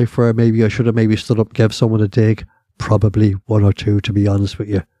times in my life where maybe I should have maybe stood up and gave someone a dig? Probably 1 or 2, to be honest with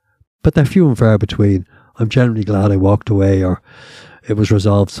you. But they're few and far between. I'm generally glad I walked away or it was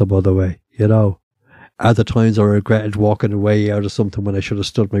resolved some other way, Are there times I regretted walking away out of something when I should have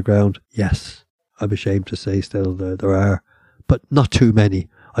stood my ground? Yes. I'm ashamed to say still there are. But not too many.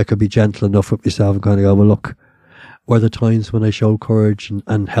 I could be gentle enough with myself and kind of go, well, look, were there times when I showed courage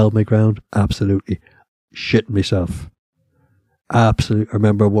and held my ground? Absolutely. Shitting myself. Absolutely. I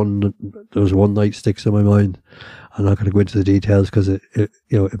remember there was one night sticks in my mind. I'm not going to go into the details because it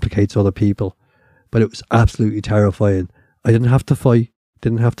implicates other people. But it was absolutely terrifying. I didn't have to fight.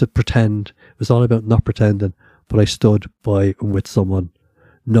 Didn't have to pretend. It was all about not pretending. But I stood by and with someone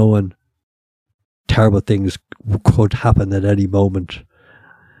knowing terrible things could happen at any moment.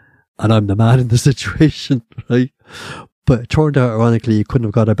 And I'm the man in the situation, right? But it turned out, ironically, you couldn't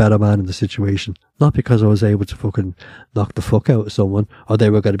have got a better man in the situation. Not because I was able to fucking knock the fuck out of someone or they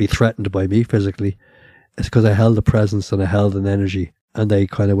were going to be threatened by me physically. It's because I held a presence and I held an energy and they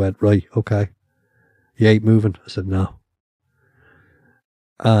kind of went, right, okay. You ain't moving. I said, no.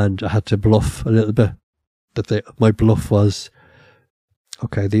 And I had to bluff a little bit. My bluff was,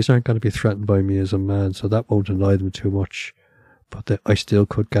 okay, these aren't going to be threatened by me as a man, so that won't annoy them too much. But I still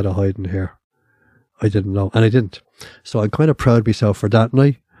could get a hiding here. I didn't know, and I didn't. So I'm kind of proud of myself for that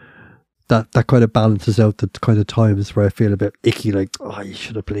night. That kind of balances out the kind of times where I feel a bit icky, like, oh, you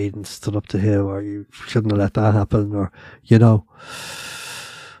should have played and stood up to him, or you shouldn't have let that happen, or, you know.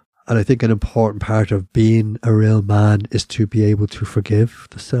 And I think an important part of being a real man is to be able to forgive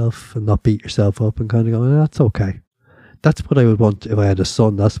the self and not beat yourself up and kind of go, oh, that's okay. That's what I would want if I had a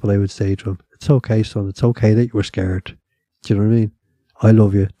son. That's what I would say to him. It's okay, son. It's okay that you were scared. Do you know what I mean? I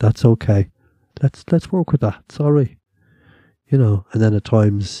love you. That's okay. Let's work with that. It's all right. You know, and then at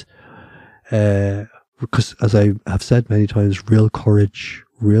times, because as I have said many times, real courage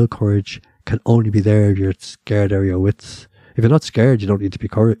can only be there if you're scared out of your wits. If you're not scared, you don't need to be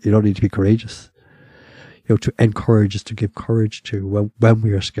courageous. You know, to encourage is to give courage to when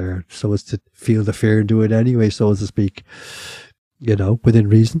we are scared, so as to feel the fear and do it anyway, so to speak. You know, within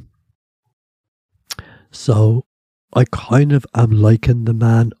reason. So I kind of am liking the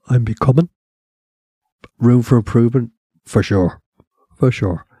man I'm becoming. Room for improvement, for sure.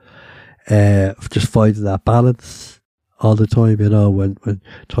 Just finding that balance all the time, you know, when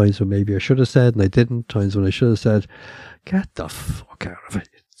times when maybe I should have said and I didn't, times when I should have said, get the fuck out of it,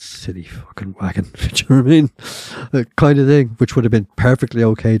 you silly fucking wagon. Do you know what I mean? The kind of thing, which would have been perfectly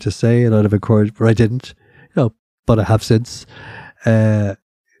okay to say, and I'd have encouraged, but I didn't, you know, but I have since. You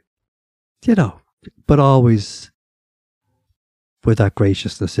know, but always with that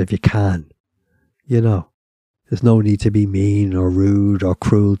graciousness if you can, you know. There's no need to be mean or rude or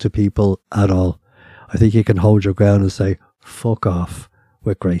cruel to people at all. I think you can hold your ground and say, fuck off,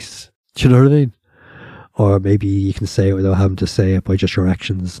 with grace. Do you know what I mean? Or maybe you can say it without having to say it by just your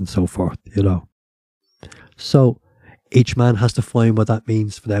actions and so forth, you know. So each man has to find what that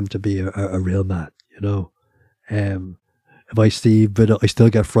means for them to be a real man, you know. If I see, but I still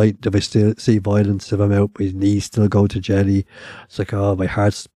get frightened. If I still see violence, if I'm out, my knees still go to jelly. It's like, oh, my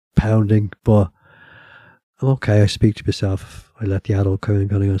heart's pounding, but I'm okay. I speak to myself. I let the adult come in,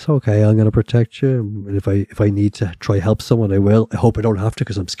 kind of go, it's okay, I'm going to protect you. And if I need to try help someone, I will. I hope I don't have to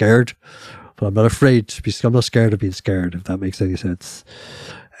because I'm scared. But I'm not afraid to be, I'm not scared of being scared, if that makes any sense.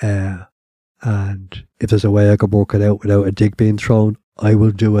 And if there's a way I can work it out without a dig being thrown, I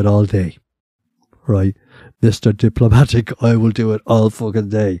will do it all day. Right? Mr. Diplomatic, I will do it all fucking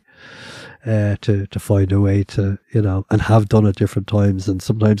day. To find a way to, you know, and have done it different times, and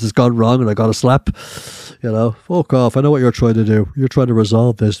sometimes it's gone wrong and I got a slap, you know, fuck off, I know what you're trying to do, you're trying to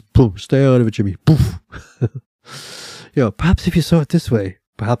resolve this, boom, stay out of it, Jimmy, poof. You know, perhaps if you saw it this way,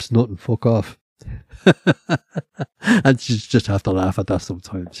 perhaps nothing, fuck off. And you just have to laugh at that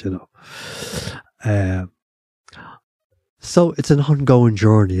sometimes, you know. So it's an ongoing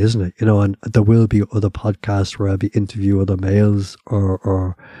journey, isn't it? You know, and there will be other podcasts where I'll be interviewing other males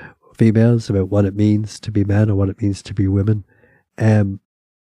or females about what it means to be men or what it means to be women. I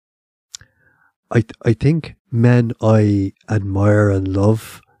think men I admire and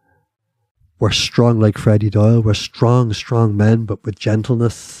love were strong like Freddie Doyle. Were strong men, but with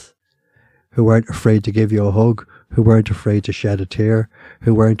gentleness, who weren't afraid to give you a hug, who weren't afraid to shed a tear,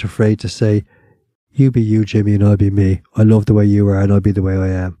 who weren't afraid to say, you be you, Jimmy, and I'll be me. I love the way you are and I'll be the way I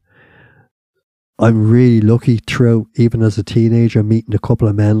am. I'm really lucky throughout, even as a teenager, meeting a couple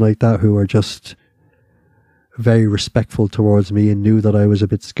of men like that who are just very respectful towards me and knew that I was a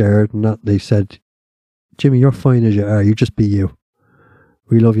bit scared, and that they said, Jimmy, you're fine as you are, you just be you.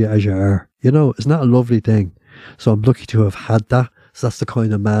 We love you as you are. You know, isn't that a lovely thing? So I'm lucky to have had that. So that's the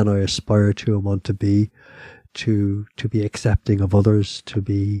kind of man I aspire to and want to be accepting of others, to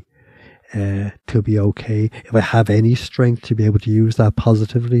be okay. If I have any strength to be able to use that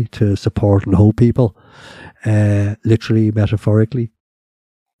positively to support and hold people, literally, metaphorically,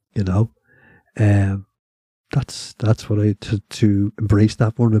 you know, that's what to embrace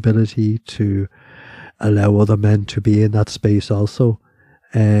that vulnerability, to allow other men to be in that space also.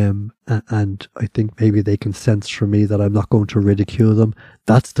 And I think maybe they can sense from me that I'm not going to ridicule them.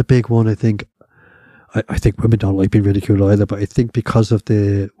 That's the big one. I think women don't like being ridiculed either, but I think because of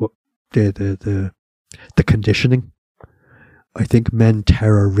the conditioning, I think men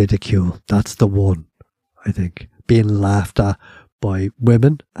terror ridicule. That's the one. I think being laughed at by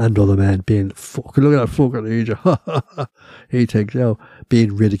women and other men, being fucking, look at that fucking idiot. He thinks, you know,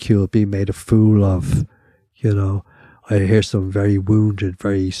 being ridiculed, being made a fool of, you know. I hear some very wounded,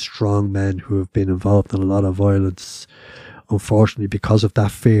 very strong men who have been involved in a lot of violence, unfortunately, because of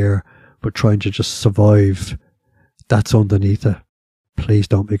that fear, but trying to just survive. That's underneath it. Please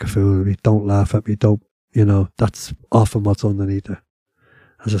don't make a fool of me. Don't laugh at me. Don't, you know, that's often what's underneath it.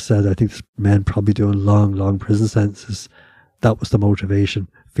 As I said, I think men probably doing long prison sentences. That was the motivation.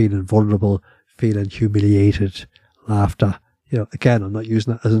 Feeling vulnerable, feeling humiliated, laughed at. You know, again, I'm not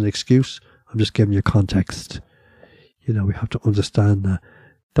using that as an excuse. I'm just giving you context. You know, we have to understand that.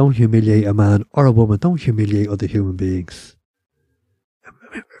 Don't humiliate a man or a woman. Don't humiliate other human beings.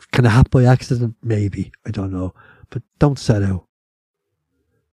 Can it happen by accident? Maybe. I don't know. But don't set out.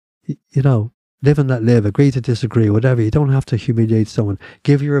 You know, live and let live. Agree to disagree. Whatever. You don't have to humiliate someone.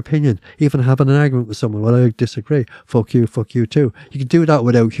 Give your opinion. Even having an argument with someone. Well, I disagree. Fuck you too. You can do that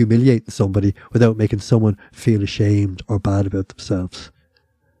without humiliating somebody. Without making someone feel ashamed or bad about themselves.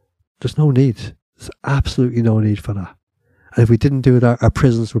 There's no need. There's absolutely no need for that. And if we didn't do that, our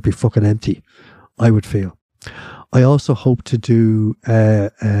prisons would be fucking empty, I would feel. I also hope to do a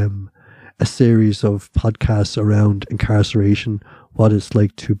series of podcasts around incarceration, what it's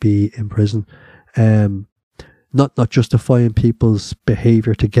like to be in prison. Not justifying people's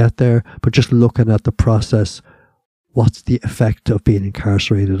behaviour to get there, but just looking at the process. What's the effect of being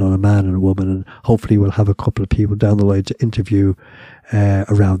incarcerated on a man and a woman? And hopefully we'll have a couple of people down the line to interview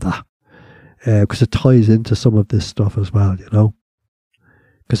around that. Because it ties into some of this stuff as well, you know.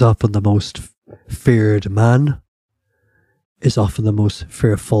 Because often the most feared man is often the most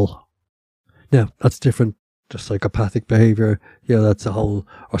fearful. Now, that's different to psychopathic behaviour, you know, that's a whole,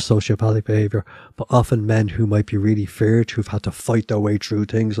 or sociopathic behaviour. But often men who might be really feared, who've had to fight their way through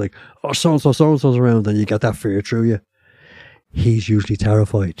things like, oh, so-and-so's around, and you get that fear through you. He's usually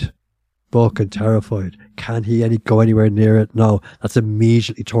terrified. Fucking terrified. Can he go anywhere near it? No. That's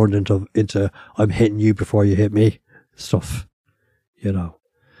immediately turned into I'm hitting you before you hit me stuff. You know.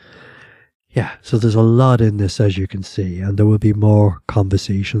 Yeah, so there's a lot in this, as you can see, and there will be more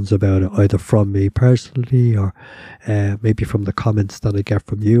conversations about it, either from me personally or maybe from the comments that I get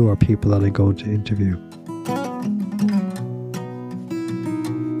from you or people that I'm going to interview.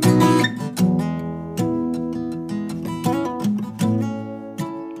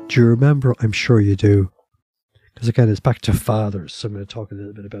 Do you remember? I'm sure you do. Because again, it's back to fathers. So I'm going to talk a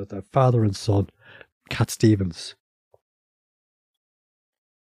little bit about that. Father and son. Cat Stevens.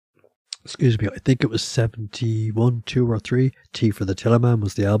 Excuse me. I think it was 71, 2 or 3. T for the Tillerman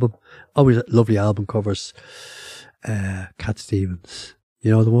was the album. Always lovely album covers. Cat Stevens.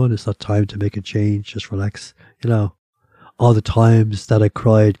 You know the one? It's not time to make a change. Just relax. You know. All the times that I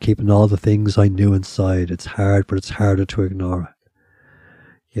cried, keeping all the things I knew inside. It's hard, but it's harder to ignore it.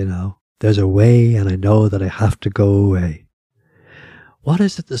 You know, there's a way and I know that I have to go away. What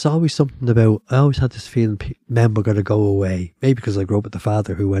is it? There's always something about, I always had this feeling men were going to go away. Maybe because I grew up with the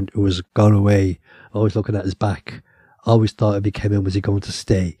father who was gone away, always looking at his back. Always thought if he came in, was he going to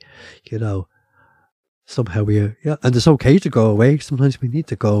stay? You know, somehow and it's okay to go away. Sometimes we need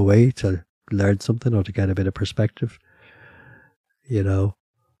to go away to learn something or to get a bit of perspective. You know,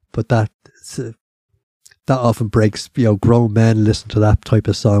 but that often breaks, you know, grown men listen to that type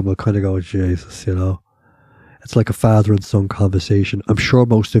of song will kind of go, Jesus, you know. It's like a father and son conversation. I'm sure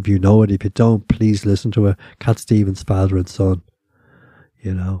most of you know it. If you don't, please listen to it. Cat Stevens, Father and Son.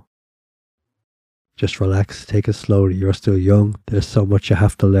 You know. Just relax, take it slowly. You're still young. There's so much you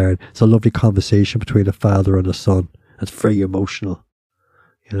have to learn. It's a lovely conversation between a father and a son. It's very emotional.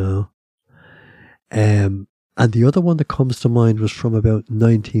 You know. And the other one that comes to mind was from about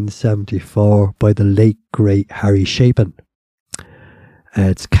 1974 by the late, great Harry Chapin.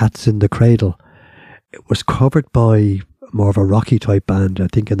 It's Cats in the Cradle. It was covered by more of a rocky type band, I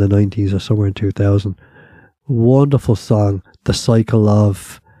think in the 90s or somewhere in 2000. Wonderful song. The cycle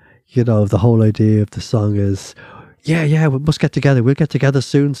of, you know, the whole idea of the song is, yeah, we must get together. We'll get together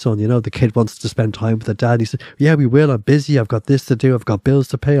soon, son. You know, the kid wants to spend time with the dad. He said, yeah, we will. I'm busy. I've got this to do. I've got bills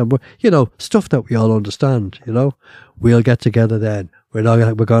to pay. You know, stuff that we all understand, you know. We'll get together then. We're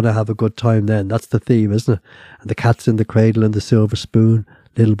going to have a good time then. That's the theme, isn't it? And the cat's in the cradle and the silver spoon.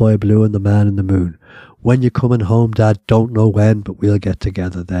 Little boy blue and the man in the moon. When you're coming home, Dad, don't know when, but we'll get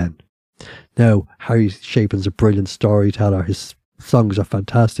together then. Now, Harry Chapin's a brilliant storyteller. His songs are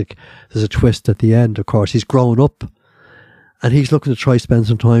fantastic. There's a twist at the end, of course. He's grown up and he's looking to try spend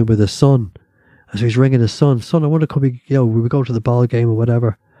some time with his son. And so he's ringing his son, I want to come, you know, we go to the ball game or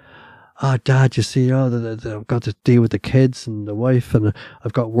whatever. Dad, you see, I've got to deal with the kids and the wife and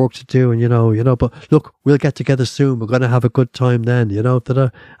I've got work to do and you know, but look, we'll get together soon. We're going to have a good time then, you know.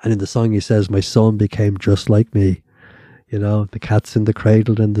 And in the song he says, my son became just like me. You know, the cat's in the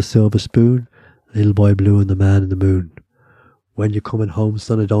cradle and the silver spoon, little boy blue and the man in the moon. When you're coming home,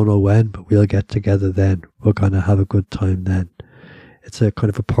 son, I don't know when, but we'll get together then. We're going to have a good time then. It's a kind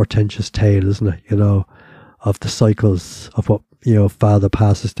of a portentous tale, isn't it? You know, of the cycles of what, you know, father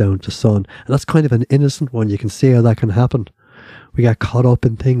passes down to son. And that's kind of an innocent one. You can see how that can happen. We get caught up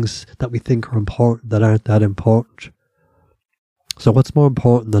in things that we think are important that aren't that important. So what's more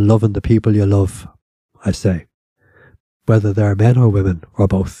important than loving the people you love, I say? Whether they're men or women or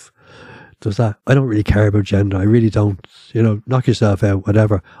both. there's that. I don't really care about gender. I really don't. You know, knock yourself out,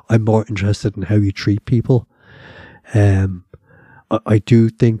 whatever. I'm more interested in how you treat people. I do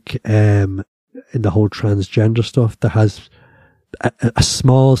think in the whole transgender stuff, there has a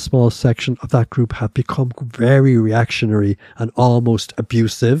small section of that group have become very reactionary and almost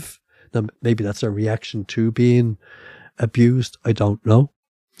abusive. Now, maybe that's a reaction to being abused. I don't know.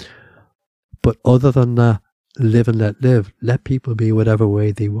 But other than that, live and let live. Let people be whatever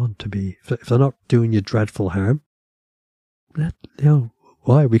way they want to be. If they're not doing you dreadful harm,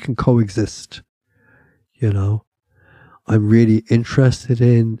 why? We can coexist. You know, I'm really interested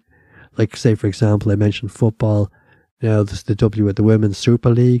in, like, say, for example, I mentioned football. Now, there's the the Women's Super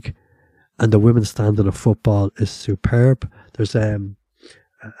League, and the women's standard of football is superb. There's a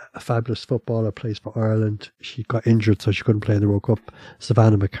fabulous footballer plays for Ireland. She got injured, so she couldn't play in the World Cup.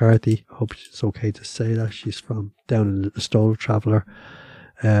 Savannah McCarthy. I hope it's okay to say that. She's from down in the Stole Traveller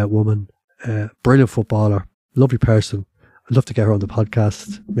woman. Brilliant footballer. Lovely person. I'd love to get her on the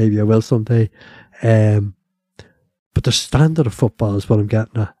podcast. Maybe I will someday. But the standard of football is what I'm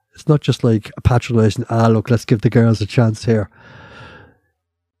getting at. It's not just like a patronising, look, let's give the girls a chance here.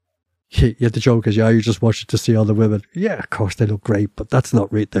 Yeah, the joke is, you just watch it to see all the women. Yeah, of course they look great, but that's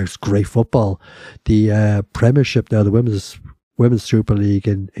not right. There's great football. The Premiership now, the Women's Super League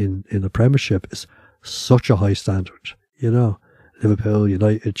in the Premiership is such a high standard. You know, Liverpool,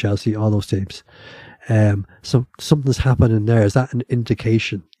 United, Chelsea, all those teams. So something's happening there. Is that an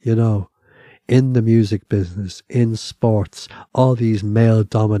indication, you know? In the music business, in sports, all these male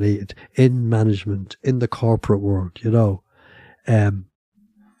dominated, in management, in the corporate world, you know.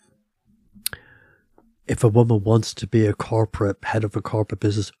 If a woman wants to be head of a corporate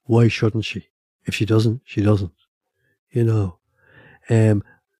business, why shouldn't she? If she doesn't, she doesn't. You know.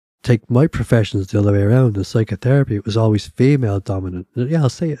 Take my professions the other way around. In psychotherapy, it was always female dominant. Yeah, I'll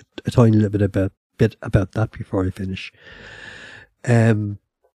say a tiny little bit about that before I finish.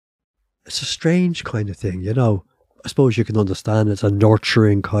 It's a strange kind of thing, you know. I suppose you can understand it's a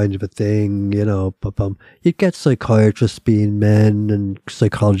nurturing kind of a thing, you know. But you get psychiatrists being men, and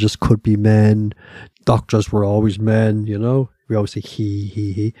psychologists could be men. Doctors were always men, you know. We always say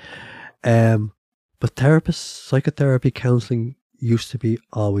he. But therapists, psychotherapy, counselling used to be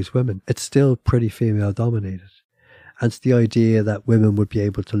always women. It's still pretty female dominated. And it's the idea that women would be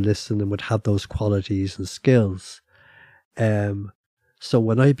able to listen and would have those qualities and skills. So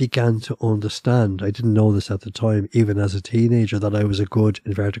when I began to understand, I didn't know this at the time, even as a teenager, that I was a good,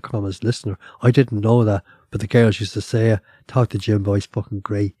 inverted commas, listener. I didn't know that, but the girls used to say, talk to Jimbo, he's fucking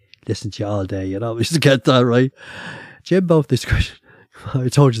great, listen to you all day, you know, I used to get that, right? Jimbo, this question, I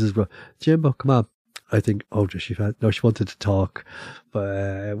told you this, bro. Jimbo, come on. I think, she wanted to talk,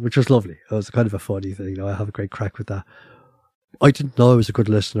 but which was lovely. It was kind of a funny thing, you know, I have a great crack with that. I didn't know I was a good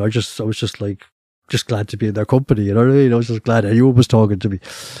listener. I was just glad to be in their company, you know what I mean? I was just glad anyone was talking to me.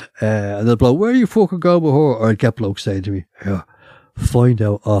 And they'd blow, where are you fucking going with her? Or I'd get blokes saying to me, find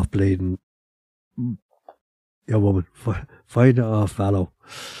out off bleeding, woman, find out off fellow.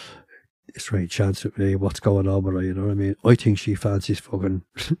 It's right chance with me, what's going on with her, you know what I mean? I think she fancies fucking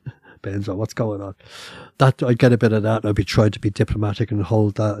Benzo, what's going on? That, I'd get a bit of that, and I'd be trying to be diplomatic and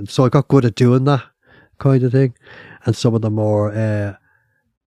hold that. And so I got good at doing that kind of thing. And some of the more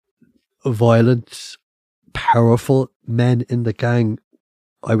violent, powerful men in the gang,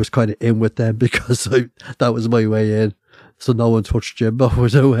 I was kind of in with them because that was my way in. So no one touched Jimbo.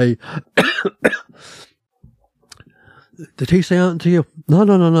 Was no way. Did he say anything to you?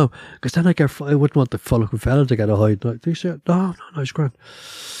 No. Because then I wouldn't want the fucking fella to get a hide. Did he say, no, it's grand.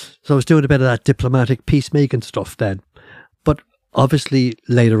 So I was doing a bit of that diplomatic peacemaking stuff then. But obviously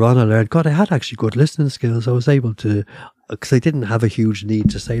later on I learned, God, I had actually good listening skills. I was able to, because I didn't have a huge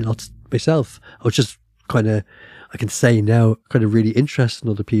need to say lots myself. I was just kind of, I can say now, kind of really interested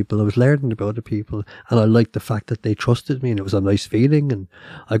in other people. I was learning about other people, and I liked the fact that they trusted me, and it was a nice feeling, and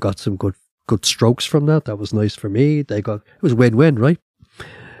I got some good strokes from that. That was nice for me. It was win-win, right?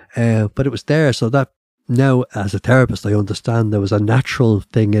 But it was there, so that now as a therapist, I understand there was a natural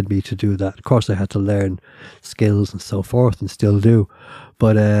thing in me to do that. Of course, I had to learn skills and so forth, and still do.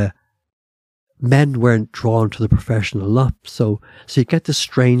 But men weren't drawn to the profession a lot. So you get this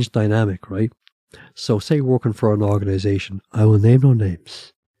strange dynamic, right? So say working for an organisation, I will name no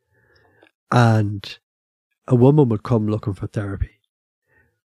names, and a woman would come looking for therapy,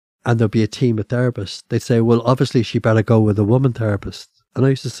 and there'll be a team of therapists. They'd say, well, obviously she better go with a woman therapist. And I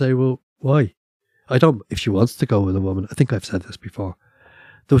used to say, well, why? I don't, if she wants to go with a woman. I think I've said this before.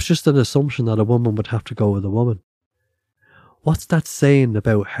 There was just an assumption that a woman would have to go with a woman. What's that saying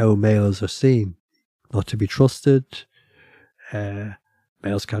about how males are seen? Not to be trusted,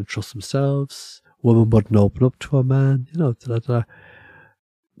 Males can't trust themselves. Women wouldn't open up to a man. Now,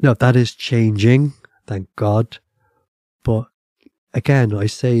 that is changing, thank God. But again, I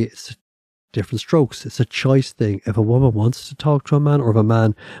say it's different strokes. It's a choice thing. If a woman wants to talk to a man, or if a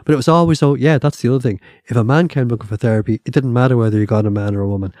man, but it was always, that's the other thing. If a man came looking for therapy, it didn't matter whether you got a man or a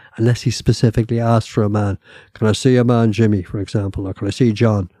woman, unless he specifically asked for a man. Can I see a man, Jimmy, for example, or can I see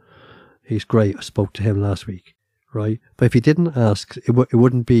John? He's great. I spoke to him last week, right? But if he didn't ask, it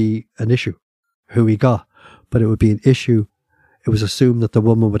wouldn't be an issue who he got, but it would be an issue. It was assumed that the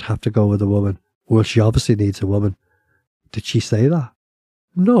woman would have to go with a woman. Well, she obviously needs a woman. Did she say that?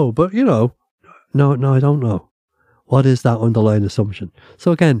 No, but no, I don't know. What is that underlying assumption?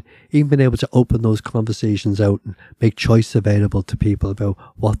 So again, even being able to open those conversations out and make choice available to people about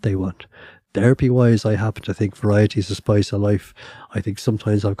what they want. Therapy-wise, I happen to think variety is the spice of life. I think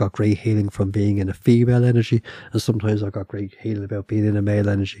sometimes I've got great healing from being in a female energy, and sometimes I've got great healing about being in a male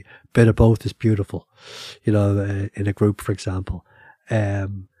energy. Bit of both is beautiful, in a group, for example.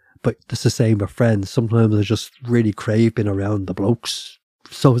 But it's the same with friends. Sometimes I just really crave being around the blokes,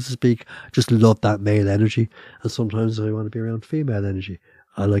 so to speak. Just love that male energy. And sometimes I want to be around female energy.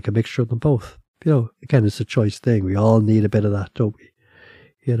 I like a mixture of them both. Again, it's a choice thing. We all need a bit of that, don't we?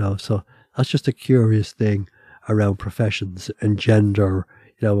 So that's just a curious thing around professions and gender,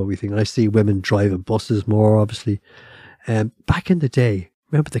 what we think. And I see women driving buses more, obviously. Back in the day,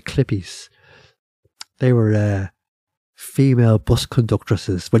 remember the Clippies? They were female bus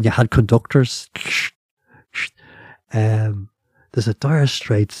conductresses. When you had conductors, there's a Dire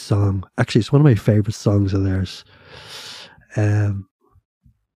Straits song. Actually, it's one of my favourite songs of theirs. Redzo,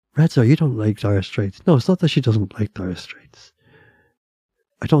 you don't like Dire Straits. No, it's not that she doesn't like Dire Straits.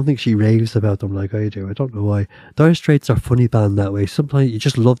 I don't think she raves about them like I do. I don't know why. Dire Straits are a funny band that way. Sometimes you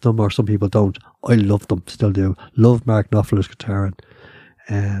just love them, or some people don't. I love them, still do. Love Mark Knopfler's guitar.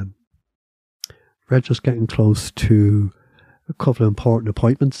 Red just getting close to a couple of important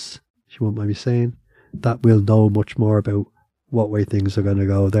appointments, she won't mind me saying. That we'll know much more about what way things are going to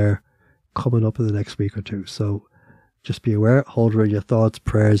go there coming up in the next week or two. So just be aware, hold her in your thoughts,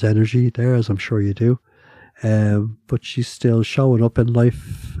 prayers, energy there, as I'm sure you do. But she's still showing up in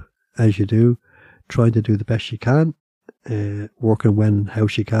life as you do, trying to do the best she can, working when and how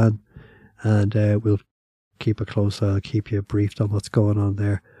she can, and we'll keep a close eye. I'll keep you briefed on what's going on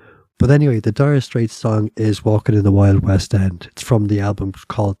there. But anyway, the Dire Straits song is Walking in the Wild West End. It's from the album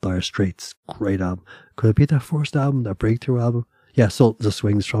called Dire Straits. Great album. Could it be their first album, their breakthrough album? Yeah, Sultans of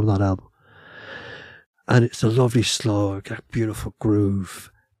Swing's from that album. And it's a lovely slow, beautiful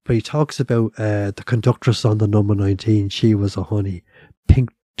groove. But he talks about the conductress on the number 19. She was a honey. Pink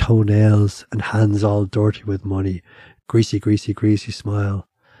toenails and hands all dirty with money. Greasy, greasy, greasy smile.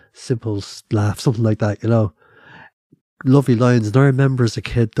 Simple laugh, something like that, Lovely lines. And I remember as a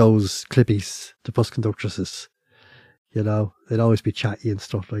kid, those Clippies, the bus conductresses, they'd always be chatty and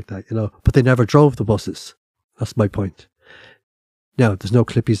stuff like that, But they never drove the buses. That's my point. Now, there's no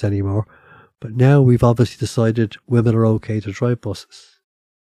Clippies anymore. But now we've obviously decided women are okay to drive buses.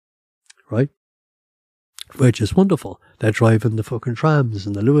 Right? Which is wonderful. They're driving the fucking trams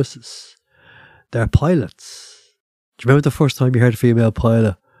and the Lewises. They're pilots. Do you remember the first time you heard a female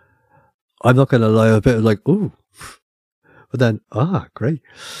pilot? I'm not going to lie, a bit like, ooh. But then, great.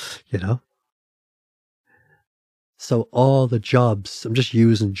 So all the jobs, I'm just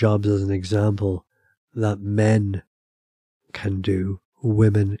using jobs as an example, that men can do,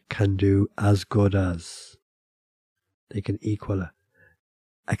 women can do as good as. They can equal it.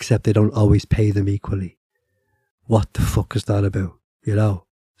 Except they don't always pay them equally. What the fuck is that about?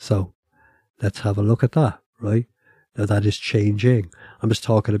 So let's have a look at that, right? Now that is changing. I'm just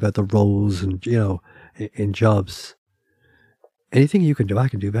talking about the roles and, in jobs. Anything you can do, I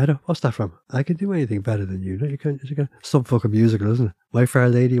can do better. What's that from? I can do anything better than you. No, you can't. Some fucking musical, isn't it? My Fair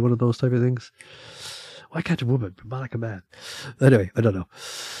Lady, one of those type of things. Why can't a woman be like a man? Anyway, I don't know.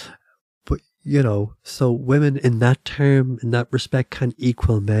 But, so women in that term, in that respect, can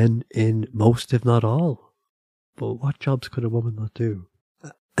equal men in most, if not all. But what jobs could a woman not do?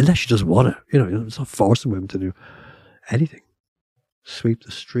 Unless she doesn't want it. It's not forcing women to do anything. Sweep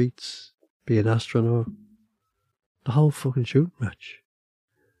the streets, be an astronaut. The whole fucking shooting match.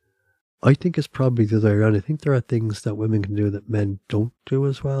 I think it's probably the other way around. I think there are things that women can do that men don't do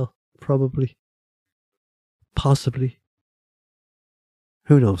as well. Probably. Possibly.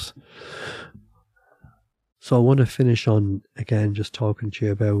 Who knows? So I want to finish on, again, just talking to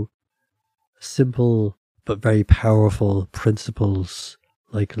you about simple but very powerful principles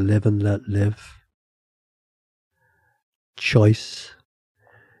like live and let live. Choice.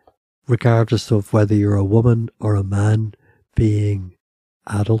 Regardless of whether you're a woman or a man, being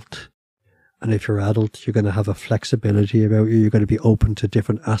adult. And if you're adult, you're going to have a flexibility about you. You're going to be open to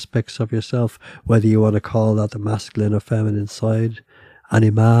different aspects of yourself, whether you want to call that the masculine or feminine side.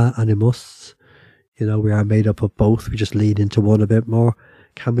 Anima, animus. You know, we are made up of both. We just lean into one a bit more.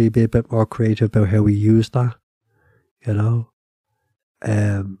 Can we be a bit more creative about how we use that? You know?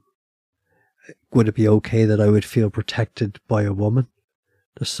 Would it be okay that I would feel protected by a woman?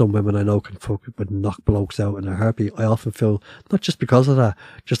 There's some women I know can would knock blokes out in a heartbeat. I often feel, not just because of that,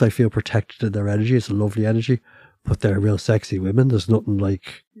 just I feel protected in their energy. It's a lovely energy, but they're real sexy women. There's nothing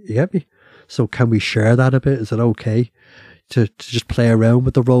like, you get me? So can we share that a bit? Is it okay to just play around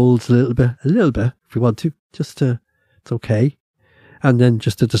with the roles a little bit, if we want to, it's okay. And then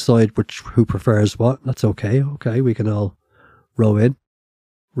just to decide who prefers what, that's okay. Okay, we can all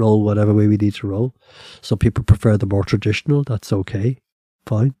roll whatever way we need to roll. Some people prefer the more traditional, that's okay.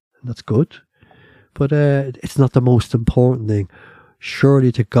 Fine, that's good. But it's not the most important thing.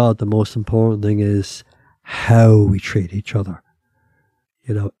 Surely to God, the most important thing is how we treat each other.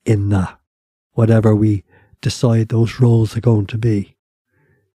 You know, in that, whatever we decide those roles are going to be.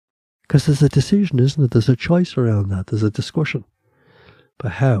 Because there's a decision, isn't it? There's a choice around that. There's a discussion.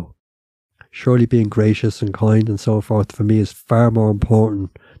 But how? Surely being gracious and kind and so forth for me is far more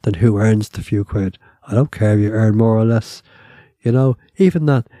important than who earns the few quid. I don't care if you earn more or less. You know, even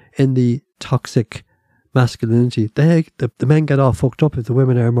that in the toxic masculinity, the men get all fucked up if the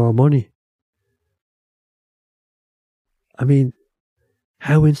women earn more money. I mean,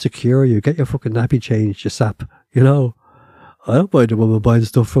 how insecure are you? Get your fucking nappy changed, you sap. You know, I don't mind a woman buying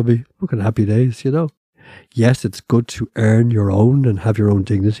stuff from me. Fucking happy days, you know. Yes, it's good to earn your own and have your own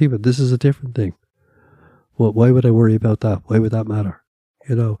dignity, but this is a different thing. Well, why would I worry about that? Why would that matter?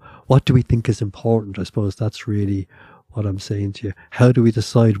 You know, what do we think is important? I suppose that's really what I'm saying to you. How do we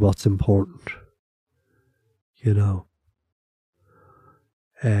decide what's important? You know,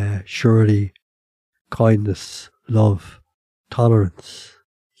 surely kindness, love, tolerance,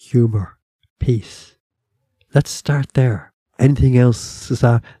 humour, peace. Let's start there. Anything else is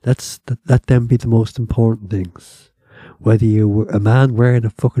that, let them be the most important things. Whether you're a man wearing a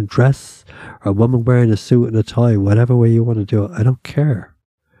fucking dress or a woman wearing a suit and a tie, whatever way you want to do it, I don't care.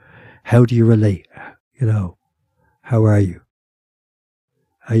 How do you relate? You know, how are you?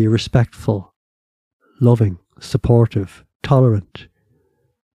 Are you respectful, loving, supportive, tolerant,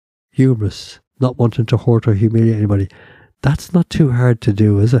 humorous, not wanting to hurt or humiliate anybody? That's not too hard to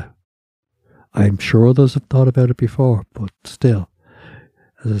do, is it? I'm sure others have thought about it before, but still,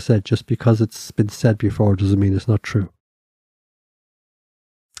 as I said, just because it's been said before doesn't mean it's not true.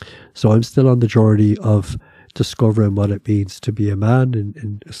 So I'm still on the journey of discovering what it means to be a man,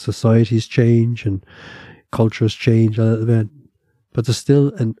 and societies change and cultures change a little bit, but there's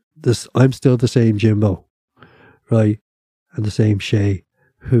still, I'm still the same Jimbo, right? And the same Shay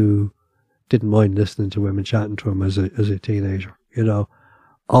who didn't mind listening to women chatting to him as a teenager, you know.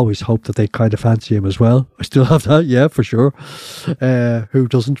 Always hope that they kind of fancy him as well. I still have that, yeah, for sure. Who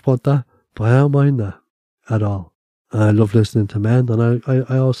doesn't want that? But I don't mind that at all. I love listening to men, and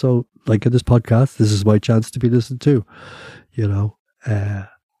I also, like in this podcast, this is my chance to be listened to, you know. I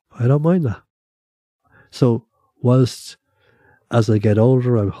don't mind that. So whilst as I get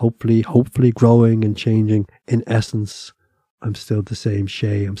older, I'm hopefully growing and changing, in essence, I'm still the same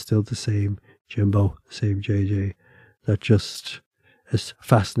Shay, I'm still the same Jimbo, the same JJ, that just is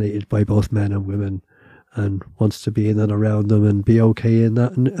fascinated by both men and women and wants to be in and around them and be okay in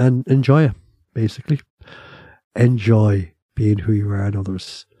that, and enjoy it, basically. Enjoy being who you are and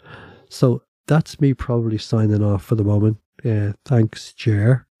others. So that's me probably signing off for the moment. Thanks,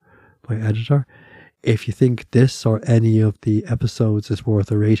 Jer, my editor. If you think this or any of the episodes is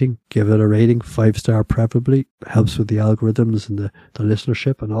worth a rating, give it a rating, 5-star preferably. Helps with the algorithms and the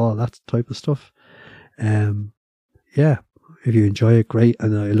listenership and all that type of stuff. Yeah, if you enjoy it, great.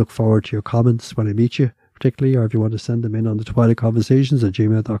 And I look forward to your comments when I meet you, particularly, or if you want to send them in on the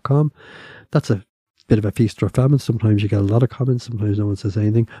twilightconversations@gmail.com. That's a bit of a feast or famine. Sometimes you get a lot of comments, sometimes no one says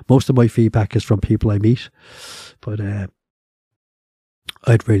anything. Most of my feedback is from people I meet, but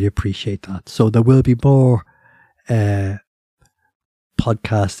I'd really appreciate that. So there will be more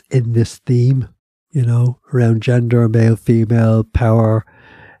podcasts in this theme, you know, around gender, male, female, power,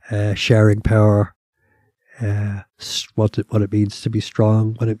 sharing power, what it means to be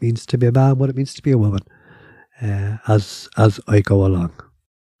strong, what it means to be a man, what it means to be a woman, as I go along.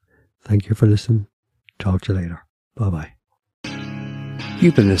 Thank you for listening. Talk to you later. Bye-bye.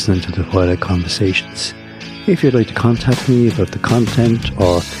 You've been listening to the Twilight Conversations. If you'd like to contact me about the content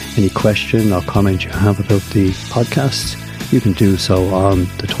or any question or comment you have about the podcast, you can do so on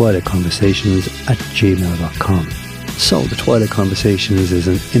the twilightconversations@gmail.com. So The Twilight Conversations is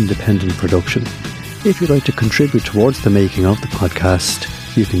an independent production. If you'd like to contribute towards the making of the podcast,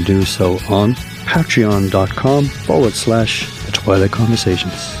 you can do so on patreon.com/The Twilight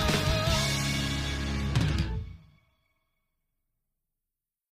Conversations.